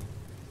 Wow.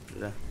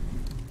 Udah.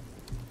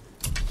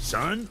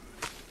 Son?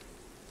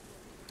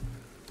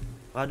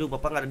 Waduh,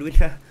 bapak nggak ada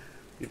duitnya.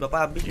 Duit bapak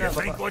habis You lah,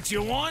 think bapak. what you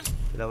want?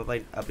 Udah,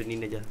 bapak upgrade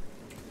ini aja.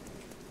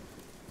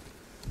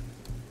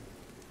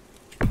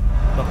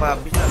 Bapak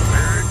habis lah.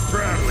 Very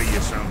proud of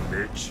you, son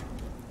bitch.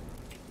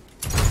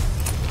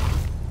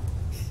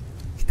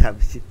 Kita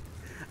habisin.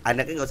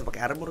 Anaknya nggak usah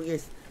pakai armor,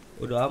 guys.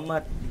 Udah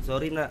amat.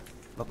 Sorry, nak.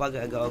 Bapak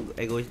agak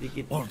egois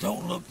dikit. Well,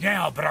 don't look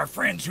now, but our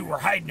friends who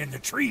were hiding in the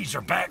trees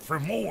are back for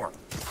more.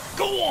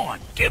 Go on,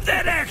 give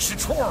that axe a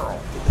twirl.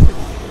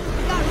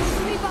 You got room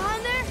for me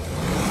behind there?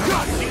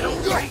 God, you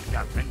don't break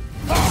nothing.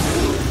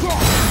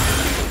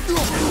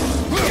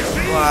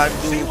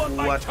 Waduh,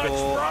 kuat kok.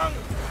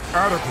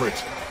 Adequate.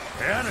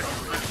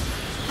 Adequate.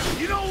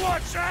 You know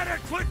what's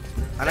adequate?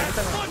 Anak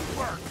kita.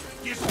 Footwork.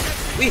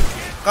 Wih,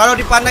 kalau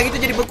dipandang itu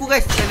jadi beku,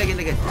 guys. Lagi,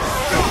 guys.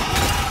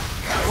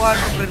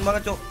 Waduh, keren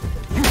banget, Cok.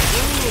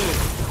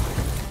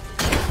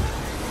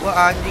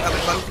 Wah, anjing,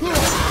 upgrade baru sih.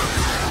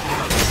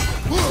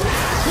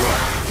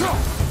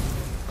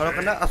 Kalau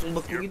kena langsung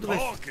beku gitu,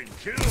 guys.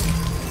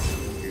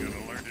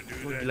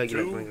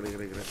 Gila.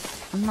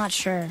 I'm not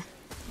sure.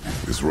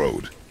 This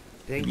road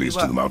leads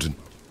to the mountain.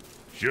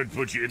 Should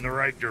put you in the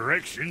right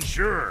direction,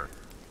 sure.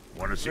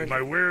 Want to see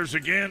my wares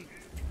again?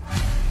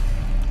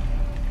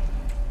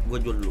 Gua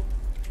jual dulu.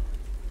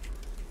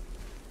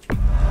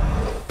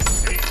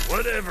 Hey,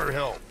 whatever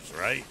helps,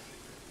 right?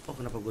 Oh,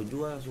 kenapa gua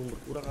jual langsung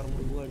berkurang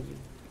armor gua, anjing.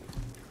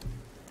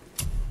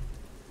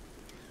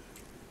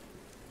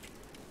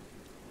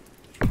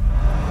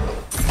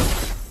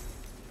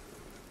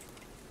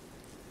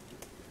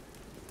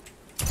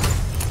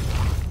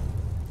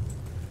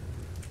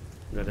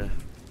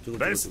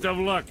 Best of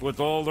luck with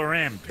all the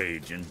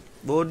rampaging.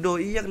 Bodoh,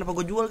 iya, kenapa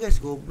gue jual,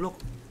 guys? Goblok.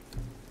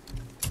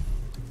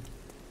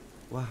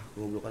 Wah,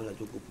 goblokan nggak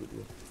cukup gitu.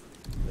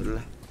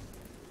 Udah.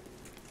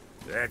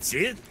 That's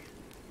it?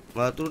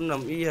 Malah turun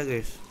 6, iya,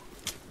 guys.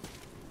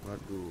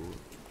 Waduh.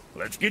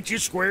 Let's get you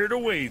squared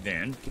away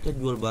then. Kita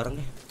jual barang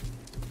deh.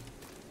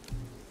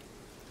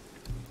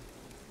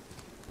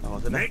 Nah,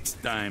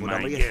 next time,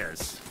 I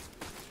guess.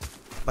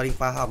 Paling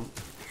paham.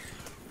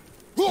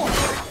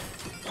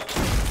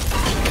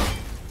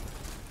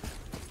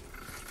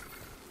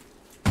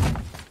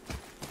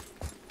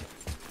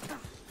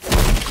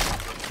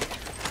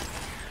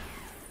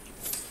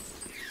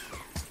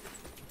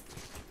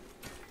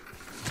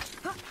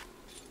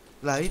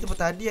 Lah, ini tempat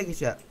tadi ya, guys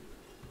ya.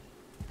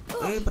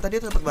 Tempat tadi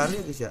tempat baru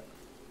ya, guys ya.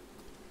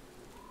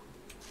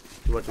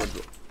 Coba.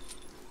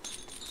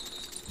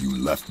 You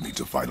left me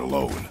to fight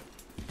alone.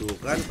 Tuh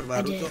kan,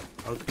 perbaru tuh.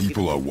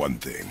 People are one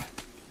thing.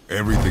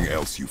 Everything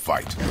else you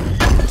fight.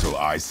 Until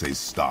I say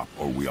stop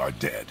or we are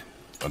dead.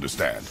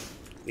 Understand?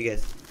 Nih,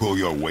 guys. Pull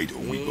your weight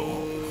or we go.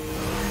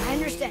 I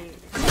understand.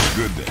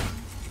 Good then.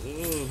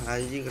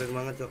 Anjing keren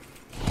banget, Cok.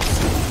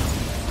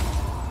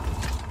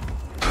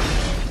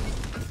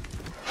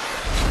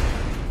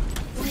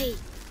 Wait,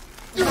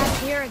 back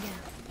here again.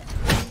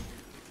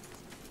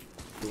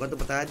 Bukan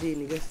tempat tadi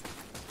ini guys.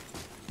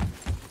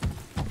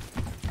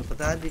 Tempat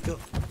tadi Cok.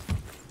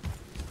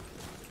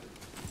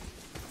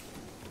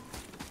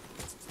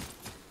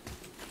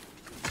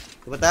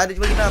 Tempat tadi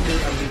coba kita ambil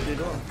itu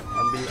doang.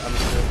 Ambil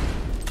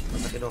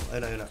pakai dong.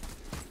 Ayo.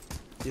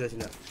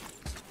 Sini.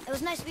 It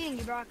was nice meeting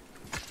you, Brock.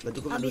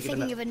 Bantu I'll be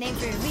thinking of a name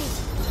for your meat.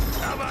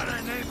 How about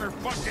I name her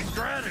fucking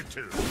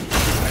Gratitude?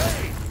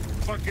 Hey,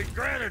 fucking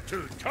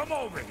Gratitude, come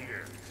over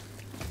here.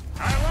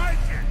 I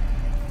like it.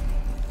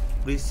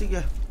 Berisik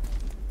ya.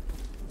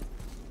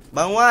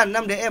 Bang Wan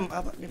 6 DM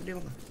apa? DM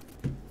apa?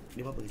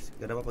 DM apa guys?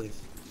 Gak ada apa-apa guys.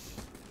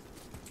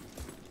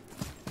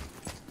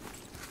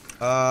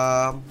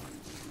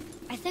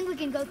 I think we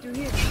can go through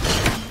here.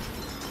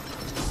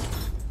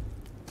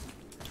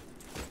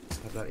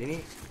 Bentar,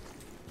 ini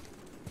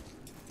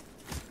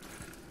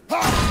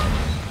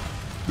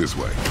This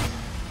way.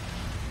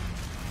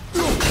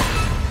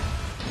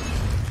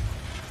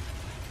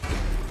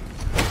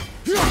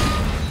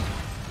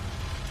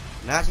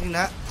 Nah, sini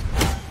nak.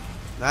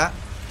 Nah.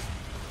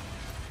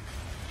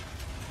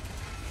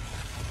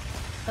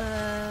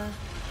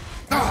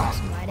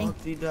 Oh,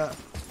 tidak.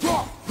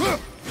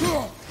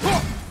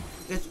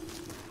 Guys.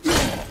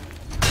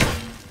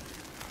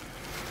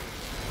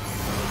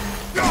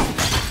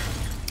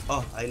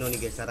 Oh, I know nih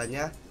guys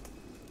caranya.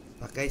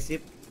 Pakai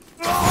sip.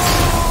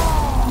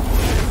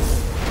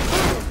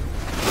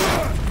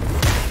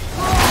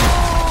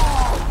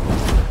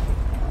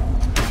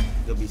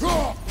 Gak bisa.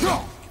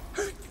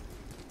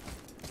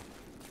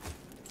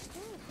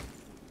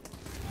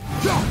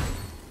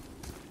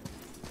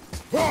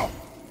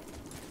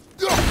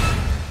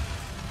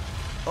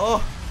 Oh,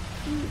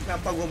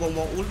 kenapa gua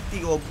mau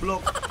ulti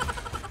goblok?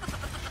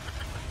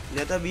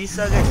 Ternyata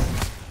bisa guys.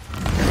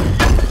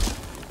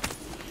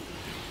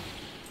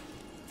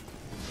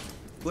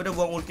 Gua udah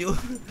buang ulti.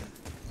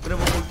 Udah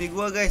buang ulti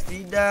gua guys,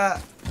 tidak.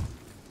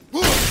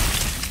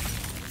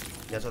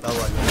 Ya so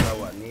tawan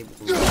nih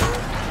buku.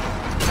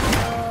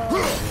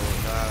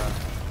 Nah.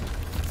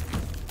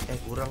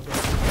 Kurang tuh.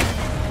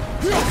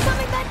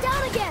 Coming back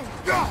down again.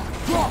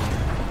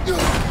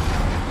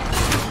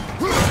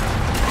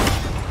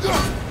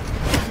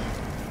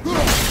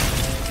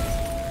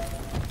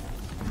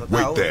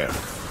 Wait there.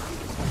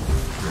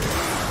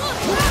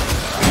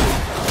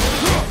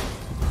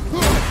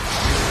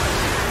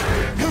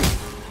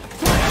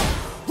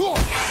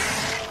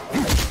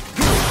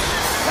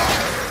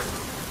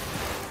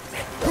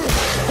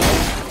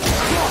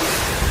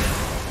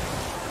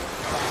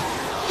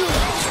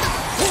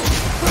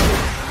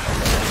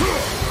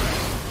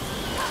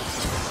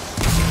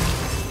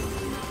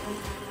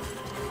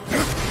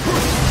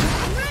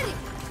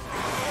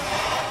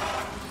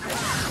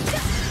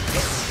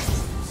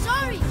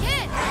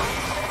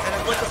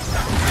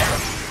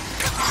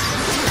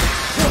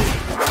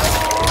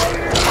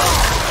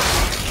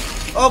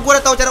 Oh, gua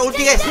udah tahu cara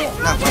ulti guys.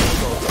 Nah, masuk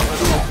tuh.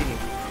 Ulti nih.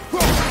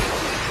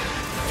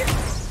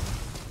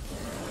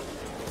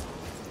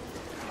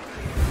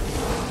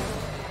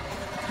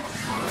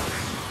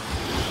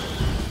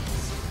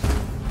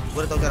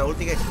 Gua udah tahu cara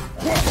ulti guys.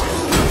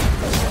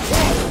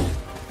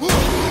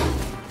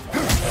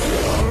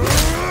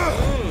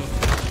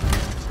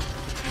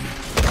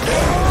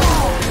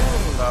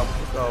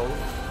 Kampus kau.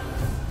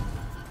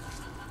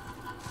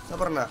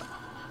 Sabar nak.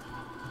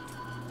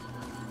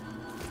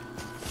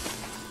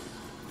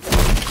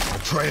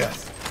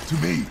 Atreus, to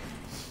me.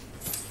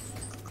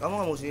 Kamu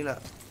nggak mau sini nak?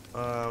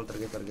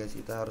 Target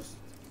kita harus.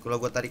 Kalau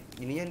gua tarik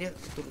ininya dia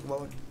turun ke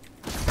bawah.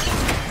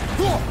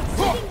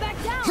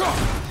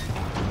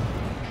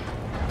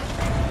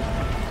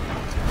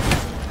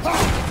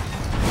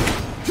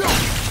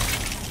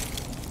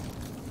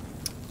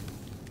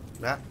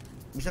 Nah,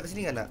 bisa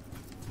kesini nggak nak?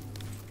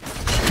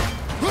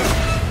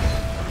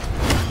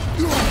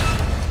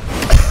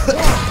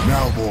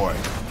 Now, boy.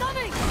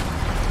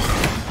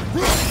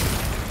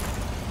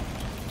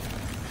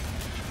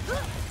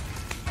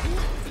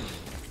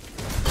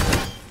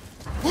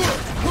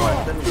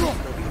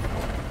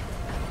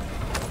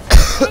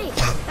 Hey,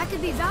 that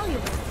could be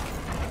valuable.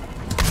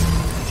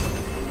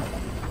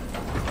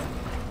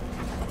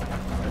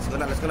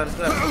 Let's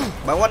go.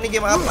 Bawa nih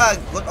game apa?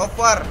 God of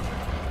War.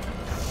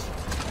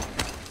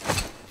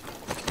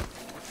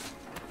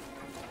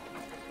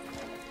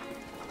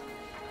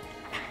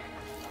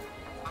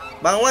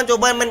 Bang Wan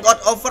coba main God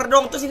of War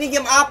dong. Terus ini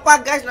game apa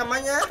guys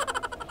namanya?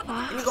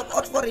 Ini God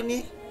of War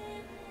ini.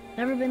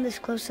 Never been this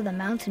close to the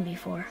mountain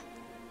before.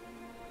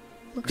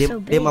 Looks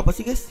so big. Game apa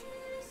sih guys?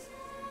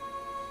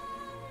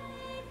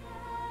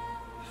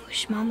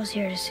 Wish Mom was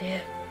here to see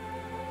it.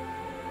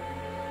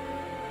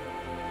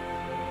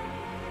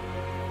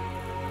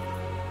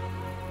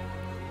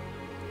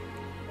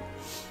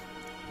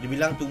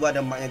 Dibilang tuh ada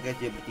emaknya guys,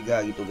 dia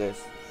bertiga gitu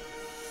guys.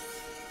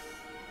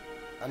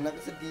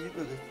 Anaknya sedih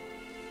juga guys.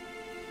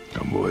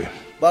 Boy.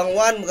 Bang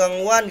Wan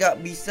gak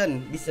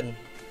bisen.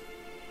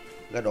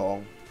 Gak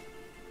dong.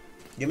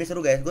 Game seru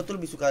guys, gue tuh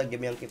lebih suka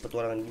game yang kayak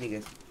petualangan gini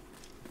guys.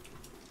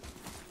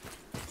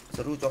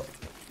 Seru Cok.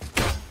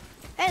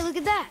 Hey, look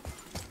at that.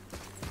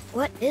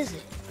 What is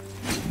it?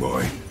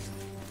 Boy.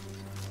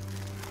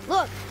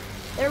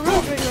 There are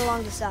roads written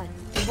along the side.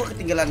 Gua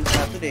ketinggalan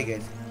satu deh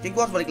guys. Kayak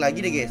gua harus balik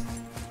lagi deh guys.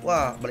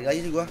 Wah, balik lagi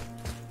sih gua.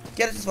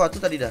 Kayak ada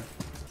sesuatu tadi dah.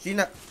 Sini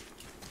nak.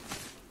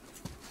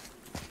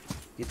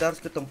 Kita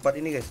harus ke tempat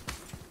ini guys.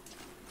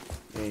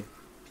 Nih,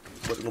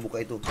 buat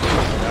ngebuka itu.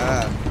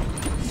 Nah.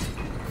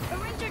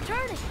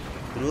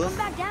 Terus.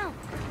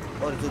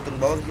 Oh, disuruh turun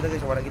bawah kita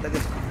guys, sama kita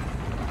guys.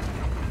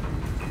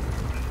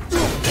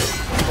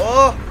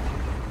 Oh.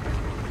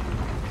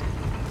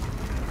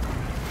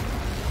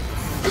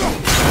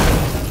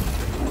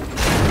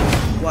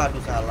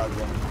 Waduh, salah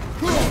gua.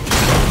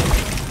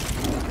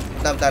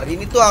 Bentar,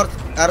 ini tuh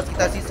harus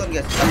kita susun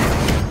guys.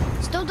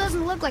 Still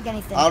doesn't look like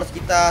anything. Harus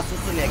kita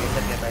susun ya guys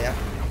ternyata ya.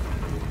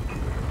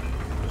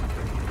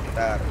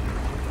 Bentar.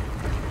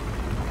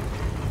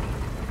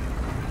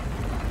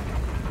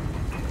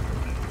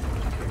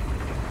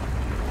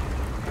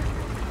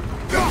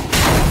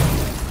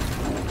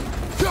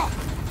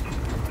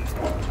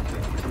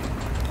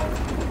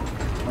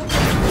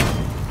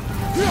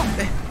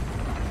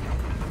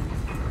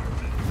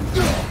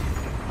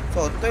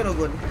 Sotoy lo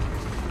gue nih.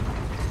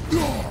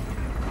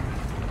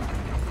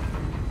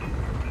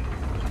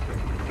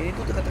 Ini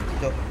tuh teka-teki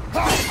Cok.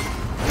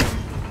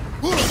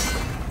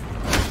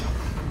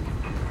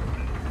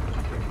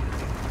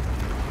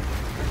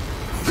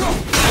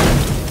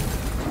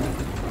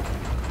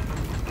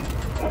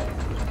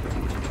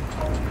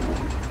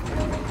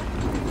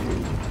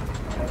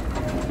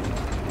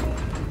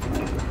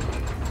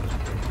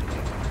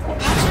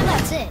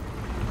 That's it.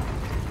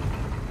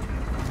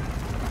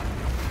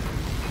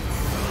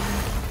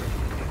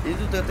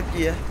 Itu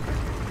teka-teki ya.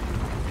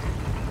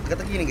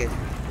 Teka-teki ini guys.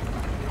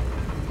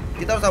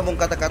 Kita harus sambung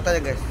kata-kata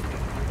ya guys.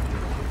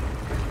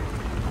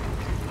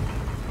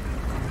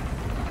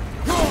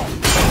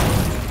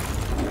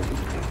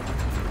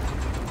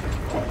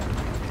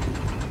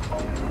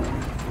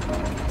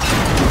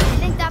 I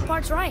think that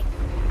part's right.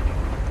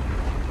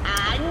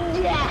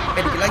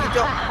 Dikit lagi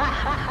Cok.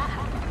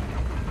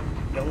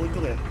 Yang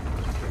ujung ya.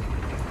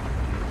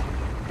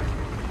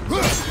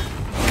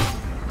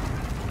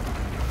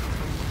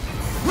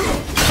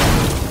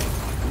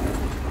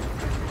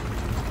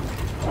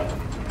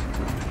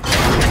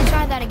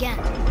 That again.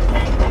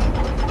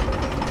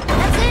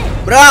 That's it.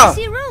 Bro. I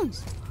see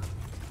rooms.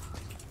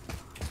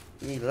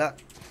 Gila.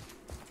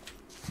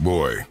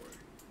 Boy.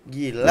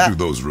 Gila. What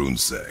do those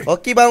runes say?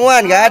 Oki Bang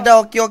Wan, nggak ada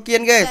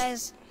oki-okian guys.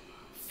 Says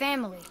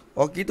family.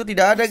 Oki itu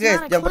tidak ada It's guys.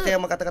 not a Jangan clue. percaya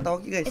sama kata-kata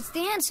Oki guys. It's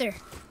the answer.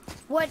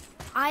 What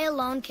I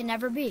alone can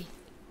never be.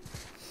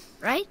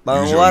 Right?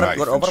 Bang Use your War, knife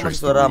God and Over trace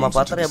masih the suara sama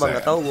runes Pater into ya the bang,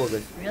 nggak sand. tahu gua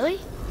guys. Really?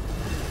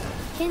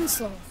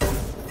 Kinslow.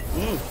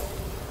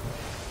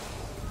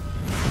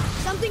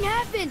 Something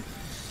happened.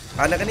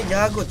 Anak ini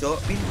jago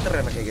Cok,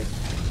 pinter anaknya guys.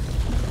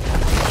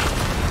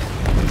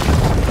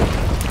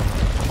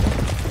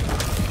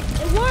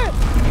 It worked.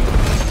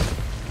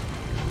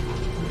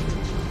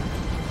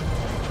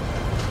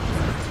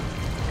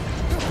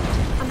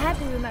 I'm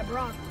happy we met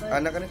Brock, but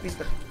Anak-anak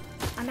pinter.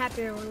 I'm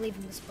happier we're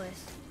leaving this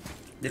place.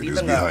 Jadi It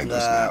kita is behind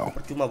us nggak now.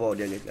 percuma bawa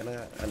dia guys,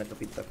 karena anaknya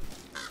pinter.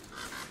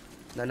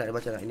 Nah,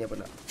 baca nah, ini apa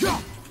nak? Oh.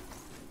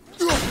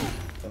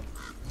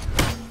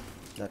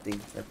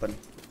 Nothing happen.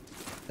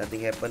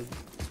 Nothing happen.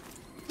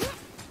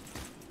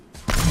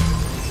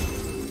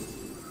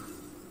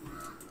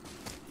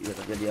 Tidak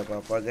terjadi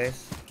apa-apa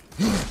guys.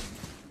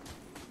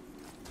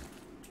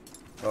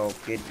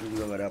 Oke, ini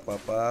juga nggak ada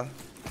apa-apa.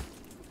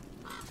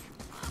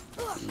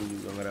 Ini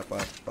juga nggak ada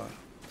apa-apa.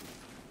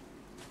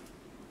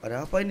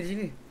 Ada apa ini di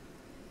sini?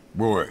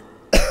 Boy.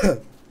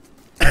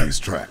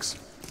 These tracks.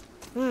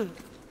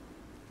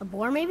 A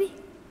boar maybe?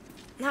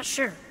 Not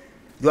sure.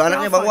 Dua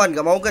anaknya Bang Wan,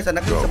 gak mau guys,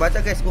 anaknya bisa baca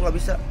guys, gua nggak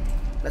bisa.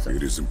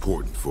 It is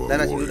important for a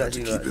warrior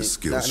to keep his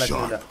skills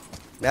sharp.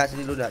 Nah,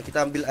 sini dulu nak.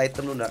 Kita ambil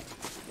item dulu nak.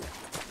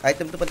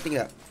 Item itu penting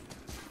nak.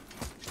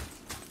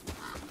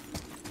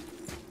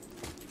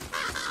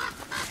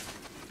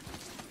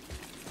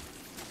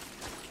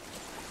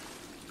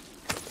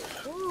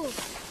 Ooh,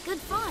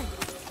 good fun.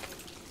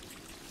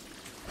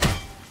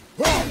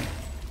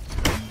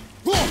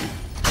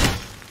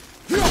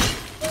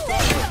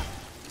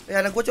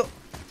 Anak gua Cok.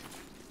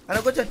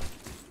 Anak gua Cok.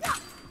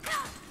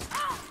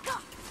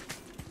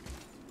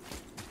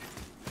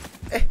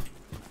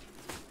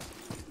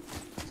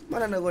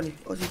 Mana anak gua nih?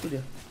 Oh situ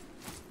dia.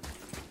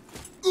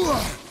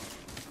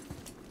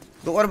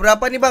 Dokor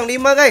berapa nih bang?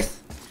 5 guys.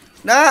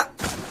 Nak.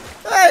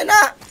 Hei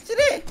nak.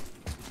 Sini.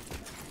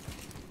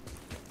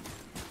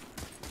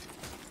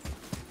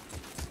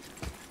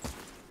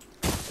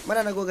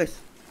 Mana anak gua guys?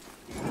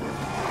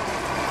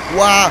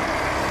 Wah.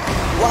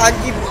 Wah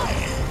anjing.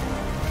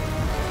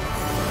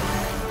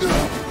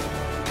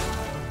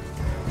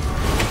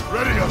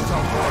 Ready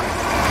yourself, boy.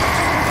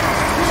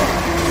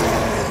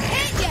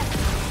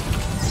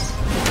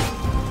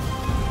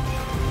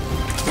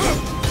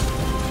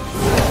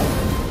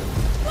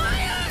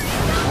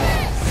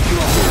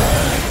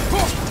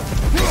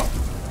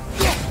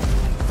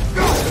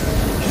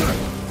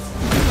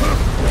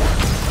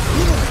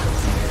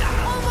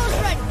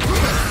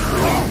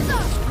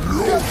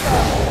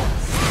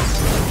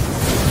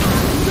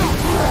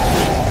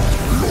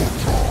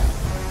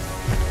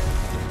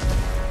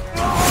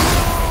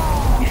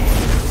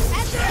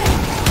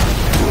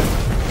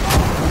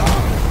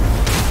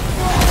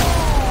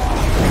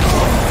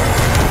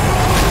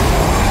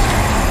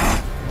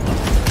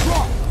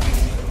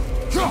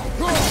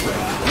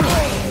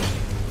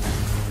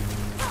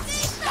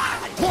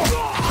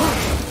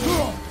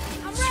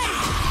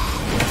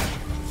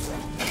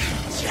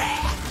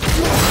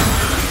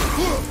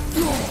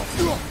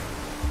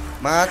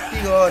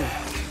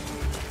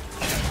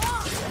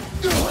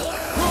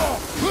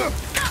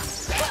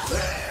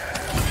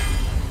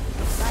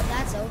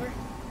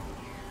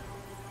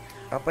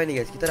 Apa ini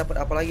guys? Kita dapat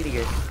apa lagi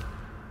nih guys?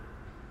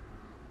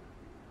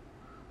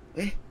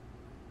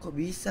 Kok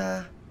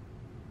bisa?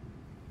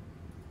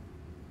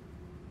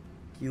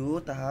 Q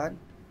tahan.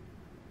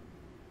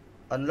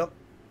 Unlock.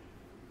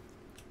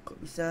 Kok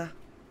bisa?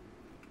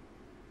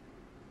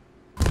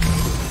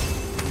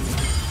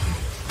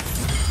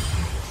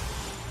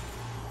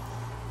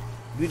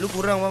 Duit lu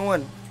kurang Bang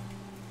Wan.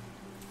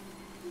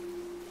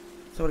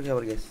 Sabar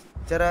guys.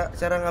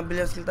 Cara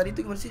ngambil yang skill tadi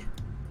itu gimana sih?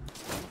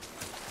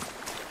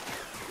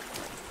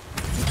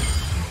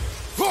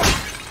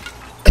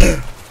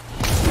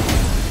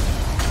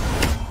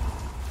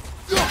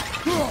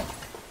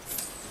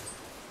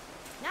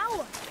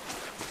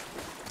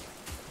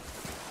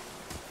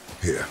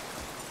 Here.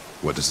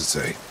 What does it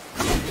say?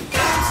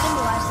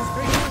 Symbolizes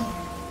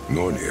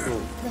Nornir.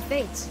 the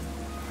fates.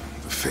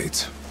 The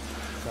fates.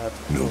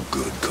 No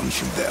good comes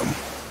from them.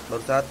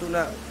 Baru satu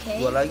nak.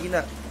 Dua lagi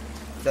nak.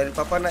 Dari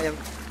papa nak yang.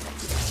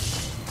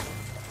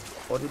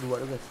 Oh itu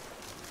dua tuh guys.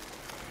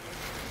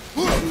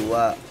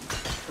 Dua.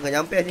 Nggak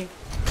nyampe nih.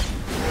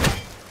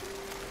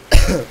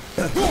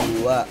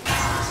 Dua.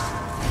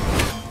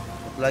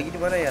 Satu lagi di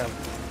mana ya?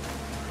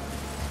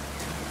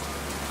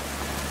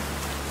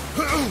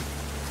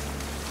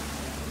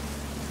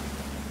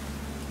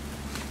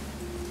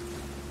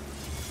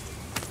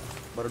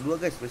 Baru dua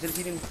guys, biasanya di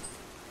sini nih.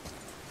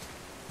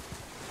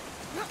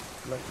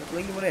 Satu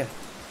lagi mana ya?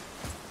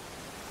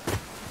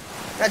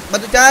 Nah,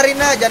 bantu cari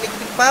nah, jangan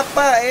ikutin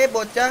papa,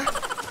 bocah.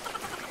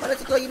 Mana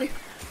satu lagi nih?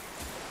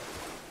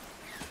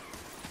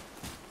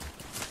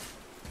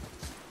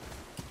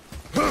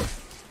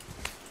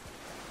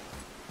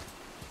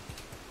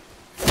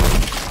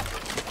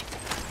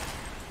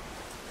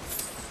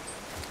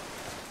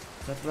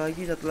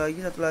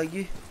 Satu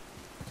lagi.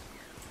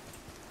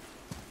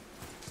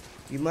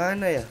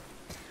 Gimana ya?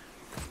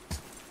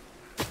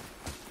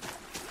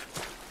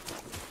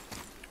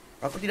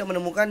 Aku tidak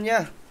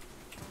menemukannya.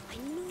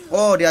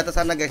 Oh, di atas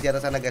sana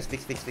guys,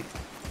 Fix.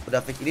 Udah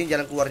fix, ini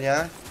jalan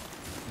keluarnya.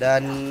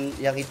 Dan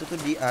yang itu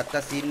tuh di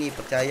atas sini,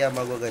 percaya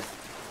sama gua guys.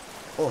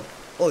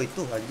 Oh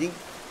itu anjing.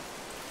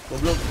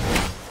 Goblok.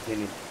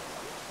 Ini.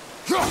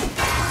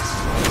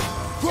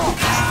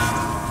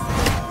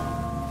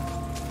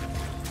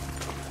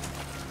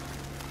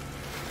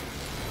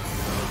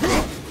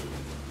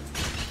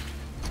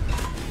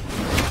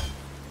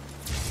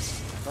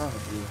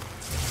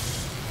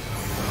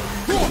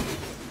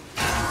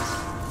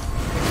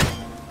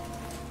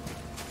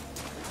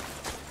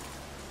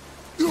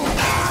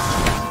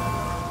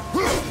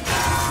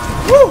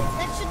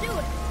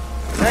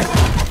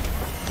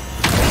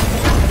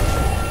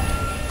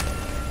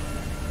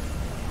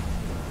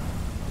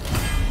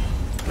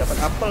 Dapat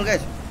apel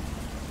guys.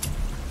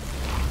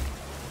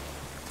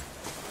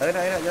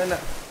 Enak, jalan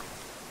nak.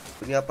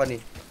 Ini apa nih?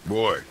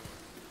 Boy.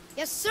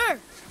 Yes sir.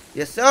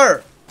 Yes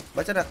sir.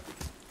 Baca nak.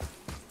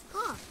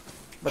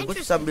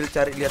 Bagus sambil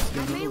cari lihat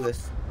skill dulu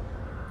guys.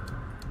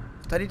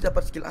 Tadi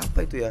dapat skill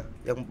apa itu ya?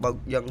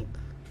 Yang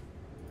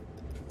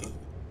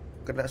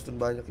kena stun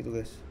banyak itu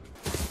guys.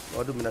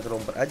 Waduh, minat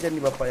lompat aja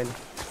nih bapaknya nih.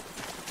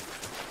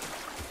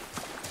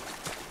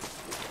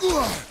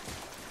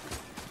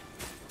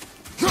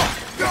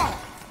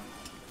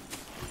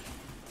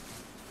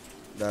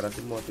 Darah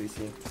semua tuh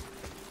isinya.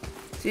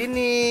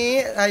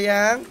 Sini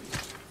sayang,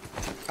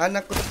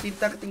 anakku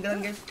tercinta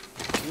ketinggalan guys.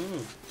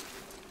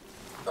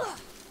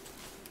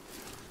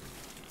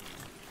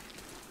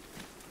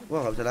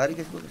 Wah nggak bisa lari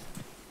guys.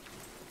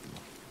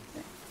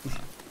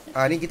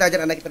 Ini kita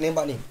ajar anak kita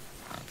nembak nih.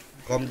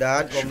 Calm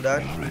down.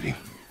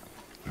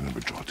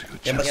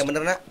 Tembak yang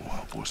bener nak.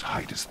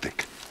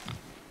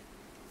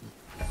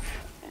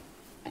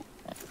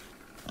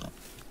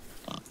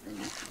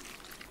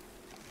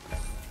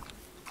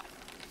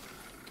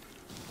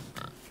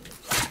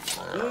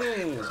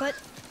 But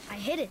I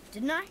hit it,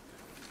 didn't I?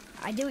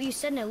 I did what you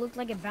said and it looked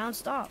like it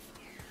bounced off.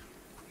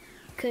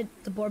 Could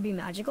the board be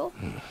magical?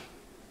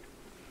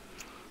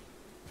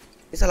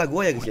 Ini salah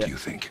gue ya guys ya?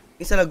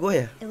 Ini salah gue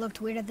ya? It looked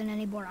weirder than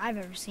any board I've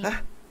ever seen.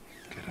 Hah?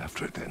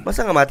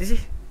 Masa nggak mati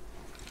sih?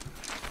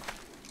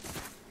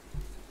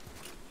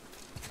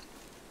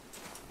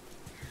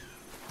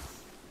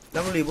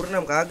 Nah, libur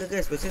 6 kagak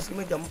guys, biasanya sih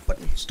jam 4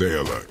 nih. Stay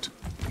alert.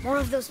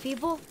 More of those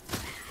people?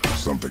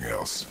 Something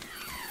else.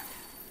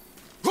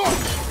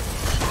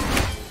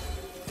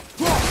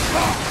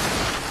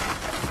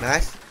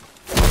 Nice.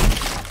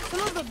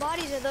 Some of the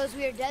bodies are those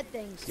weird dead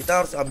things. Kita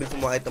harus ambil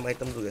semua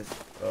item-item tuh guys.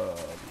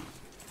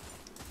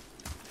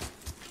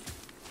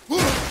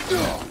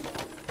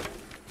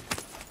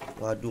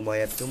 Waduh,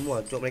 mayat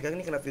semua. Cok, mereka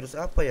ini kena virus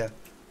apa ya?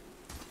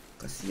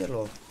 Kasihan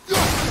loh.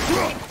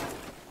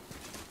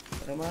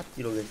 Pada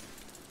mati loh guys.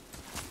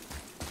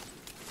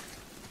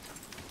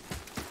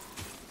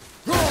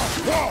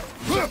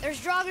 There's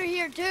Draugr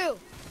here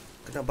too.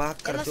 Kena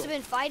bakar, They must Cok. have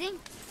been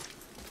fighting.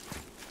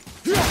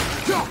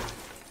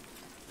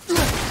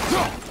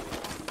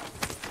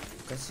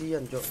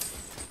 Kasihan, Cok.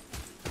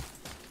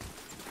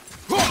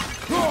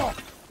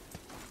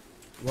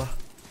 Wah.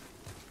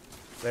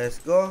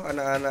 Let's go,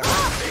 anak-anak.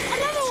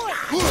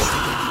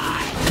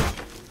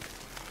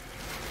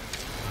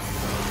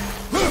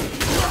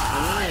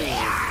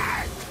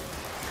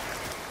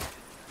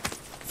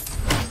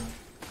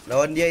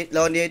 Lawan dia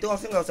itu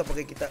harusnya nggak usah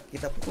pakai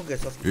kita pukul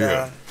guys, harus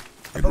kita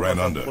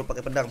pukul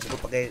pakai pedang, pukul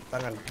pakai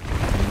tangan.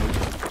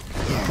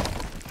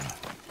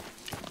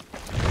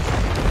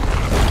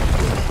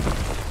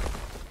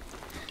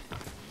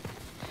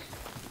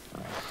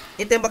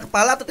 Ini tembak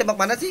kepala atau tembak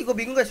mana sih? Gue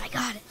bingung guys.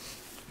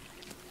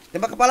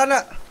 Tembak kepala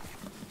nak.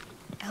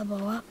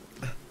 Elbow up,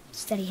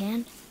 steady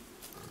hand,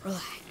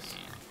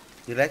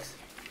 relax.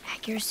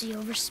 Accuracy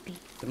over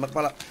speed. Tembak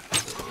kepala.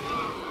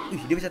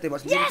 Dia bisa tembak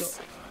sendiri tuh.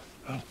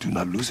 Do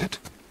not lose it.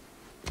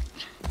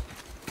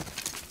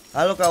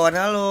 Halo kawan,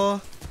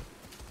 halo.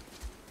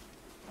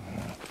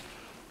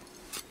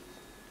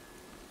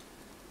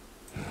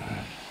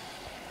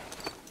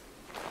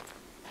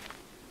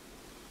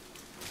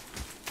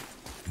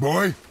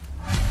 Boy.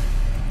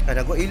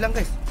 Anak gua hilang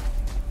guys.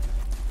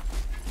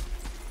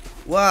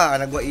 Wah,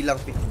 anak gua hilang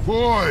pi.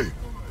 Boy.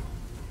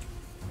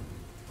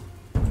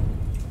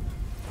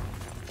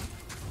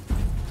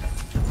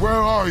 Where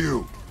are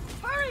you?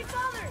 Hurry,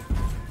 father!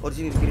 Oh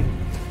di sini.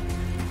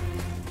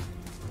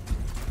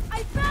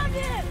 I found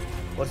him.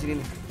 Oh di sini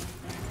nih.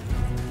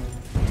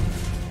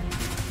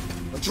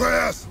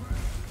 Atreus.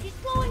 He's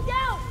slowing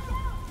down.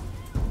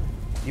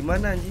 Di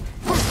mana anjing?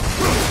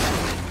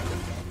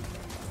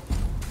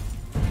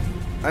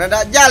 Anak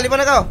Dajjal, di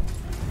mana kau?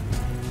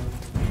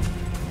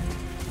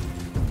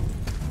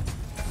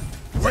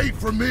 Wait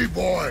for me,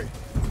 boy.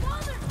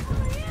 Father,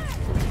 over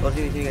here. Oh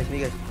sini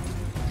guys.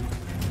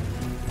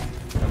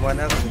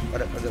 Mana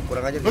ada agak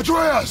kurang aja.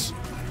 Atreus.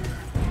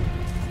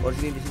 Oh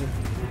di sini.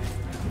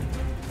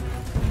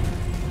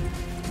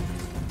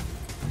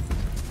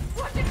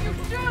 What did you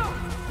do?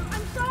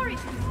 I'm sorry.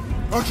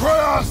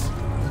 Atreus.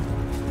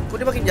 Kok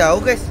dia makin jauh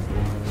guys?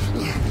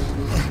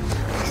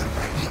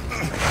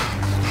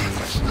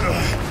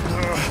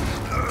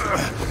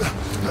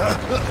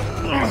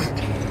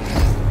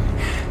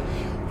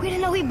 We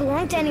didn't know he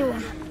belonged to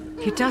anyone.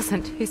 He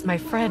doesn't. He's my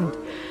friend.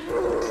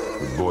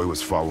 The boy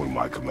was following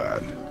my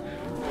command.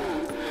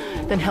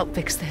 Then help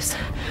fix this.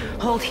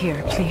 Hold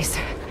here, please.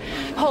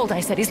 Hold, I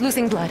said. He's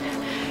losing blood.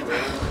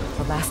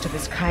 The last of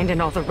his kind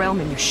in all the realm,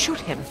 and you shoot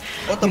him.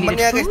 Oh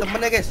temennya guys.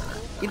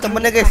 Ini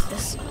temennya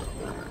guys.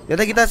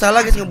 Ternyata kita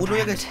salah guys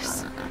ngebunuhnya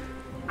guys.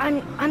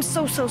 I'm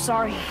so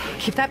sorry.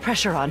 Keep that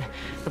pressure on.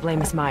 The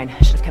blame is mine. I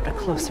should have kept a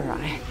closer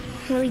eye.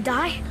 Will he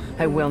die?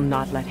 I will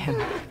not let him.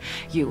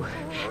 You,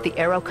 the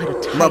arrow cut a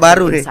tight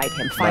inside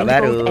him. Find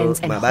both ends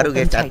and hold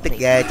them tightly.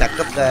 Guys,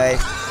 cakep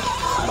guys.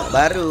 Emak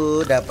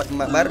baru, dapat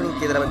emak baru,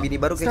 kita dapat bini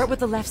baru guys. Start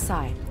with the left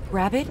side.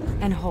 Grab it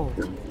and hold.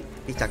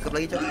 Ih, cakep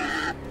lagi Cok.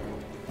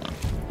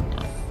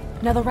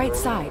 Now the right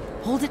side.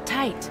 Hold it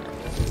tight.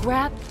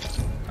 Grab.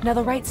 Now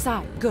the right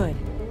side. Good.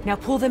 Now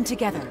pull them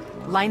together.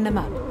 Line them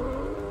up.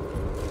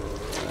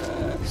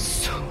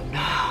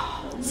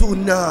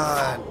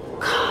 Sunan.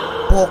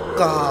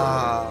 Poka.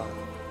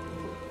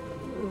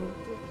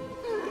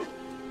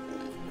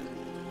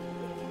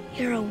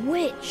 You're a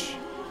witch.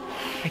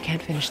 I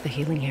can't finish the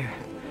healing here.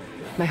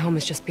 My home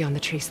is just beyond the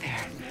trees there.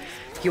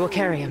 You will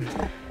carry him.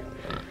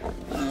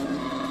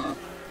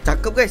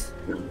 Cakep guys.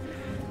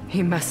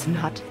 He must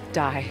not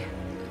die.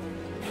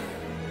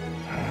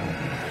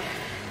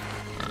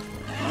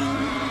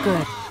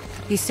 Good.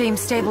 He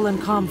seems stable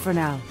and calm for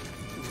now.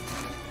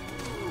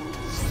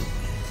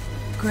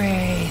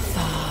 Great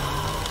thought.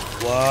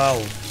 Wow.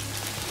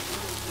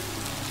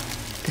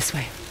 This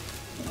way.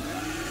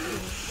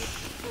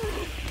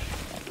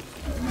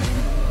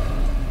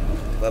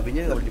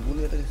 Babinya nggak boleh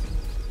dibunuh kata guys.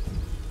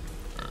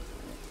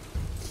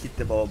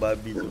 Kita bawa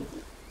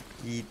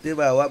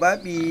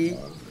babi.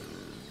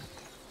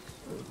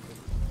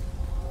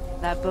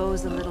 That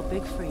bow's a little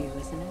big for you,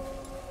 isn't it?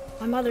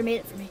 My mother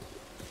made it for me.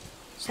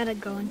 Said I'd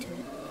grow into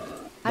it.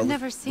 I've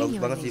never seen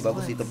you in these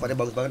bagus sih, woods. tempatnya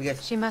bagus banget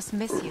guys. She must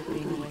miss you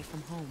being away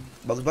from home.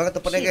 Bagus banget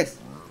tempatnya guys.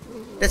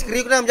 Tes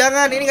kriuk nam,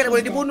 jangan, ini nggak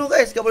boleh dibunuh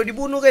guys,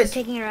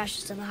 Taking her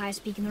ashes to the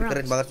highest peak in the realms.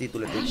 Keren banget sih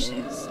itu lihat.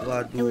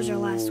 Waduh. It was her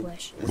last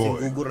wish.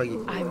 Mesin gugur lagi.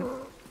 I'm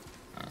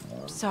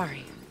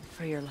sorry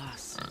for your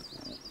loss.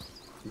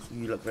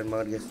 Gila keren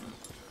banget guys.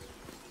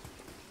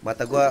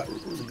 Mata gua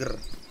seger.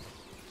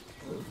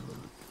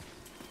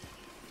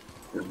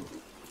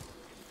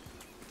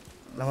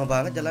 Lama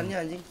banget jalannya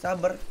anjing,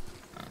 sabar.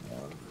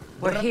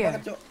 We're here.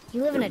 Banget,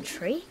 You live in a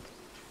tree?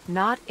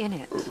 Not in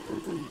it.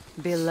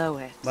 Below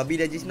it. Babi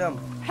dah Jisnam.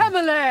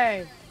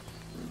 Emily!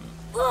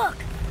 Look!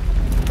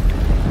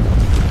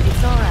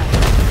 It's alright.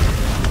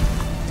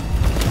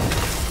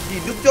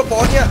 Hidup Cok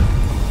pohonnya.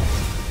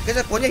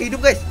 Guys, pohonnya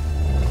hidup guys.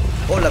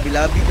 Oh,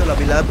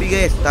 labi-labi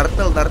guys.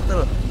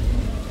 Turtle.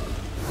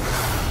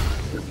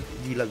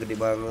 Gila gede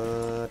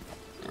banget.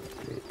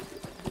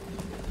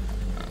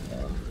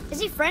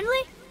 Is he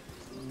friendly?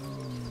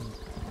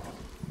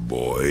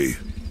 Boy.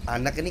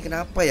 Anak ini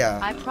kenapa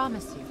ya? I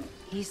promise you,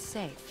 he's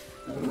safe.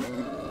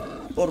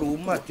 Oh,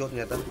 rumah Cok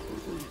ternyata.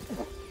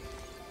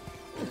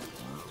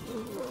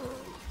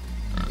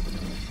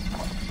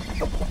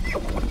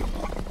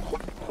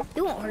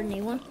 You won't hurt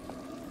anyone.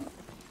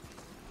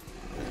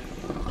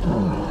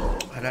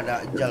 Anak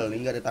Dajjal nih,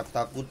 nggak ada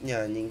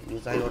takutnya anjing,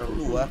 nyusahin orang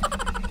tua.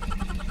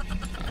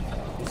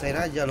 Selesain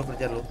aja lo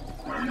kerjaan lo.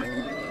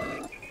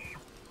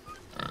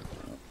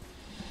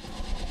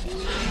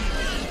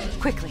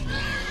 Quickly.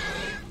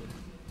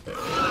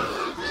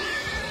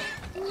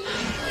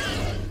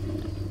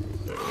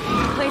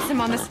 Place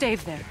him on the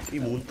stave there. Ih,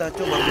 muntah,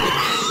 Cok.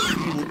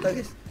 Ih, muntah,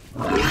 guys.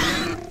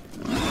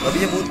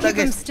 Babinya muntah, Keep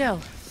him guys. still.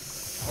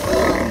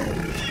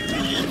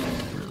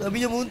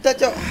 Babinya muntah,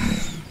 Cok.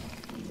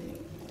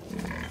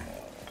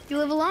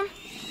 You live alone?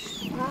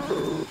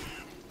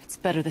 It's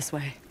better this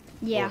way.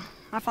 Yeah,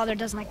 my father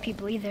doesn't like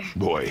people either.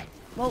 Boy.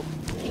 Well,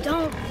 you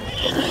don't.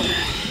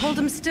 Hold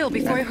him still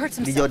before he hurts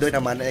himself. Dijodohin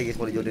sama anaknya, guys.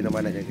 Mau dijodohin sama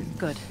anaknya, guys.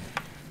 Good.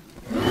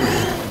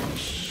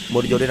 Mau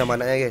dijodohin sama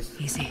anaknya, guys.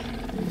 Easy.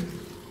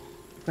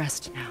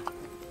 Rest now.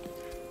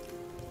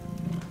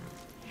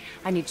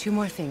 I need 2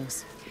 more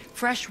things.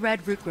 Fresh red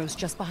root grows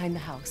just behind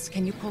the house.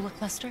 Can you pull a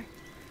cluster?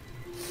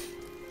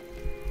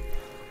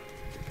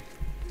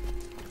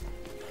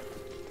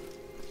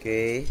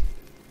 Okay.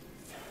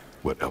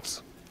 What else?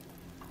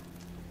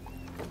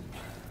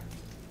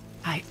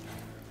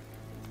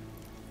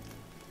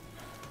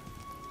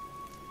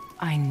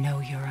 I know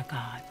you're a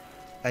god.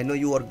 I know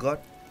you are God.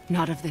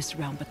 Not of this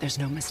realm, but there's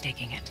no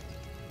mistaking it.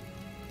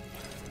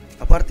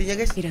 Apa artinya,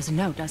 guys? He doesn't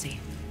know, does he?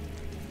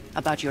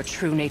 About your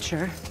true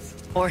nature?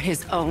 Or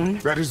his own?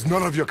 That is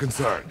none of your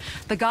concern.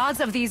 The gods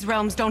of these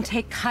realms don't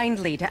take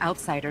kindly to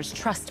outsiders,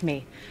 trust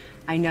me.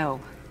 I know.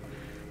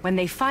 When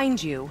they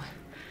find you,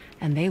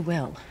 and they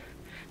will,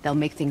 they'll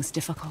make things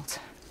difficult.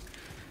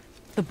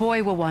 The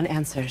boy will want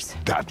answers.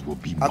 That will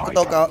be my Aku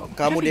tahu problem.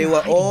 kamu Whatever you're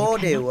dewa. hiding, Oh, you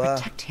cannot dewa.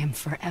 protect him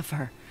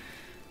forever.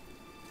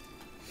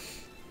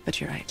 But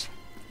you're right.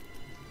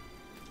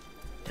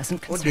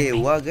 Doesn't Oh, concern me.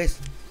 dewa, guys.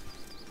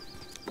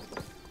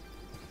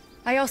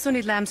 I also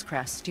need lamb's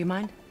cress. Do you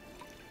mind?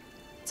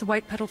 It's a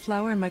white petal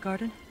flower in my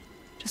garden.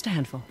 Just a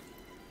handful.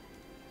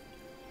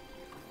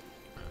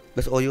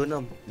 Guys, Oyo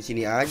 6 di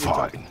sini aja,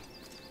 Cok. Fine.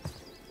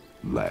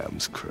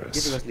 Lamb's Dia cress.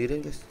 tinggal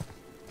sendirian, guys.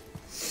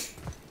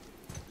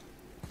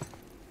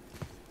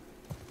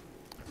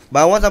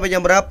 Bangun sampai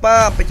jam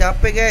berapa? Sampai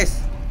capek, guys.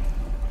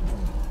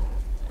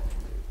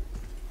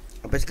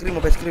 Sampai scream.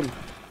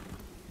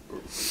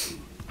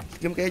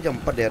 Scream kayaknya jam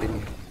 4 deh hari ini.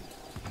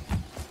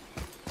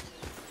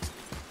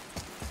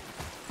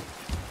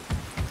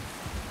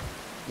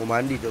 Mau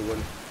mandi tuh gue.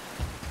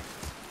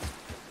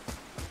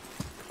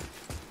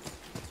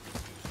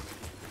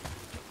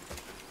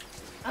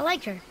 I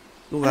like her.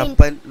 Lu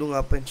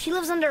ngapain? She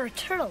lives under a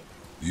turtle.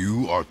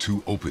 You are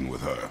too open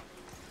with her.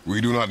 We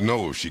do not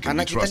know if she can be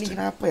Anak kita nih trusted.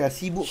 kenapa ya?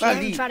 Sibuk She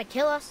hasn't kali. tried to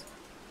kill us.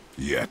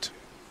 Yet.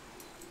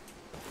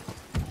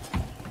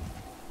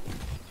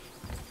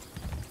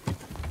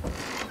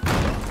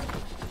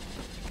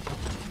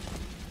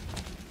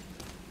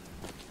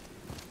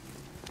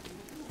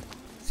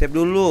 Save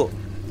dulu.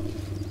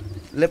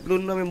 Lap lu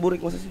yang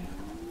burik masa sih?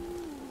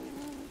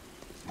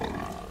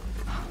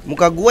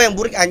 Muka gua yang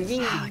burik,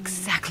 anjing. Oh,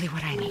 exactly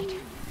what I need.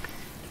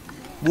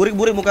 Burik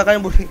muka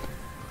kalian burik.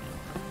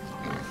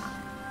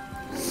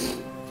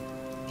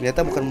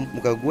 Ternyata bukan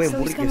muka gue yang So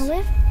he's burik, gonna guys.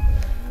 live?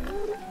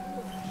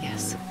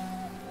 Yes.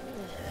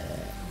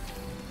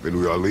 Then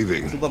we are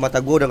leaving. Sumpah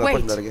mata gue udah gak kuat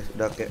Wait. sebenarnya, guys.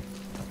 Udah kayak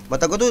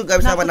mata gue tuh gak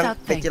bisa Not mandang without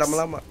kecil thanks.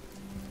 lama-lama.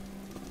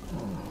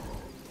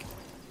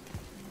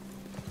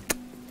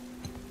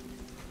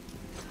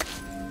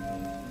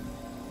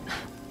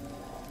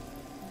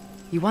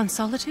 You want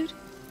solitude?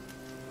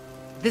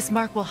 This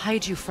mark will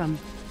hide you from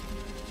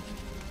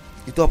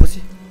Itu apa sih?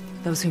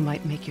 those who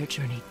might make your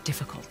journey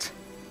difficult.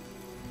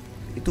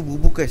 Itu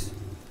bubuk, guys.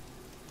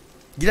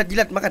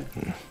 Jilat makan.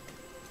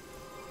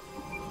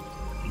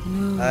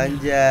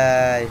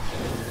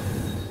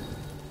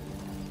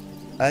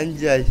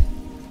 Anjay.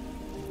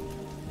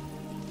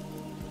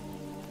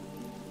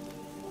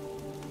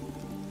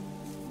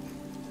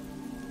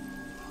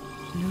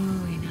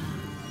 Luina.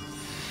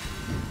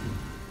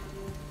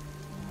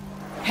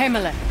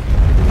 Himalaya.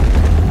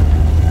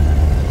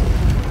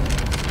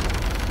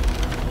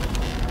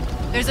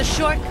 There's a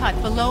shortcut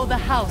below the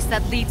house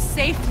that leads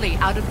safely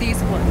out of these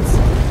woods.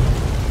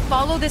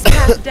 Follow this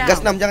path down.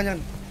 Gas 6,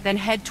 jangan. Then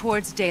head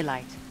towards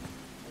daylight.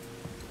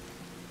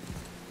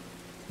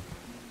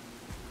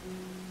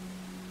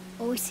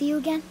 Will we see you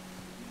again?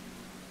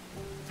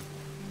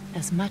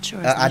 As much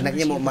or as little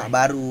Anaknya as mau you mak like.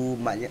 baru,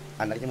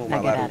 anaknya mau Now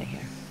mak get baru. out of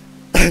here.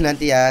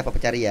 Nanti ya, papa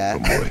cari ya.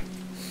 Come boy.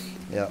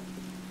 Yuk.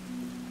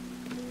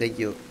 Thank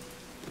you.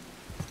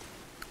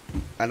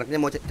 Anaknya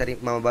mau cari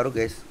mama baru,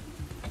 guys.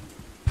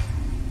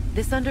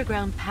 This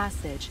underground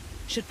passage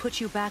should put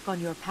you back on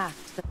your path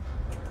to the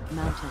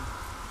mountain.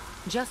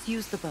 Just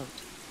use the boat.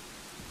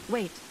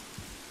 Wait,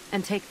 and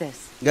take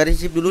this. Gak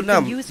di-sip dulu, You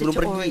can 6 use it sebelum to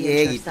pergi. orient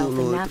Gitu yourself and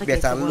lu, itu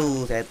navigate biasa the lu,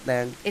 world.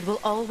 setan. It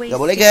will always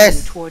Gak boleh, steer guys.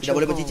 you towards Gak your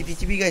boleh goals.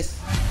 mencicipi-cipi, guys.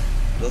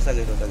 Dosa,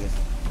 guys.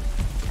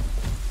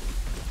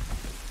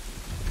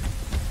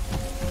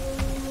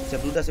 Siap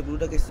dulu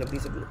dah, guys. Siap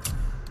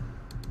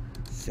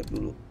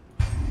dulu.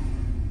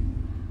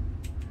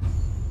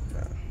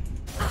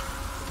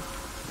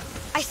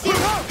 I see a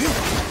rope.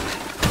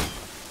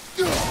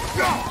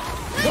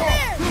 Right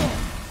there.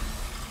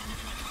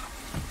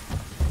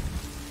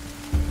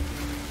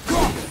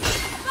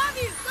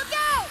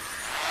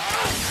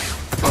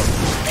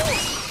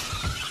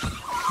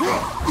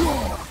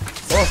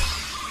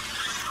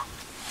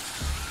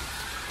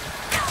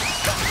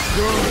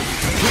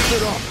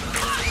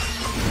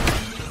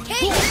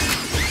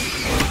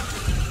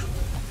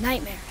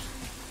 Nightmares.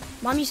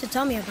 Mom used to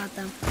tell me about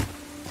them.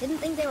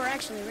 Didn't think they were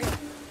actually real.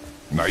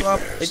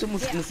 Nightmares. Itu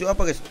musuh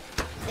apa, guys?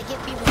 They give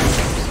people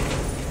nightmares.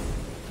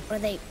 Or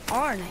they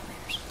are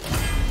nightmares.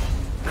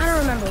 I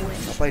don't remember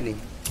which. Apa ini?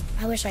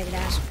 I wish I could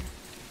ask her.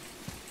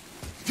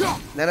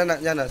 Nah,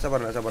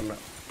 sabar nak.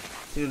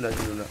 Sini nak.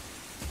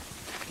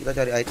 Kita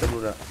cari item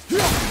dulu nak.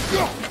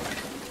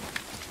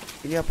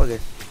 Ini apa,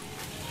 guys?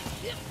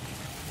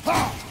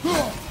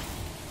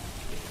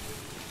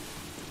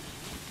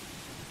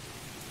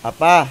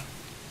 Apa?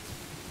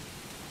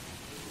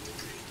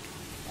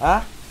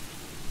 Ah?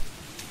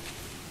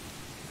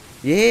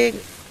 Ye,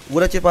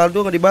 gua udah chat Paldo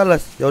nggak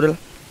dibalas. Ya udahlah.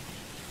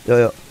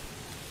 Yo.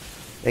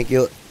 Thank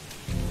you.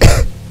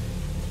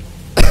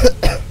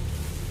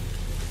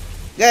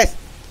 Guys.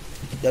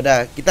 Ya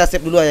udah, kita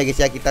save dulu ya guys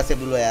ya. Kita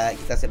save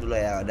dulu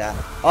ya. Udah.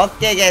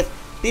 Oke, guys.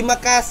 Terima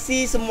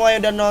kasih semua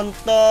yang udah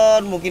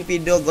nonton. Mungkin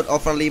video God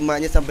Over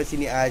 5-nya sampai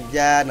sini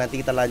aja.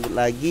 Nanti kita lanjut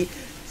lagi.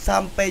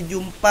 Sampai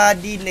jumpa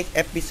di next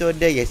episode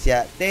guys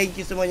ya.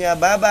 Thank you semuanya.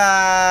 Bye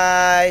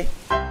bye.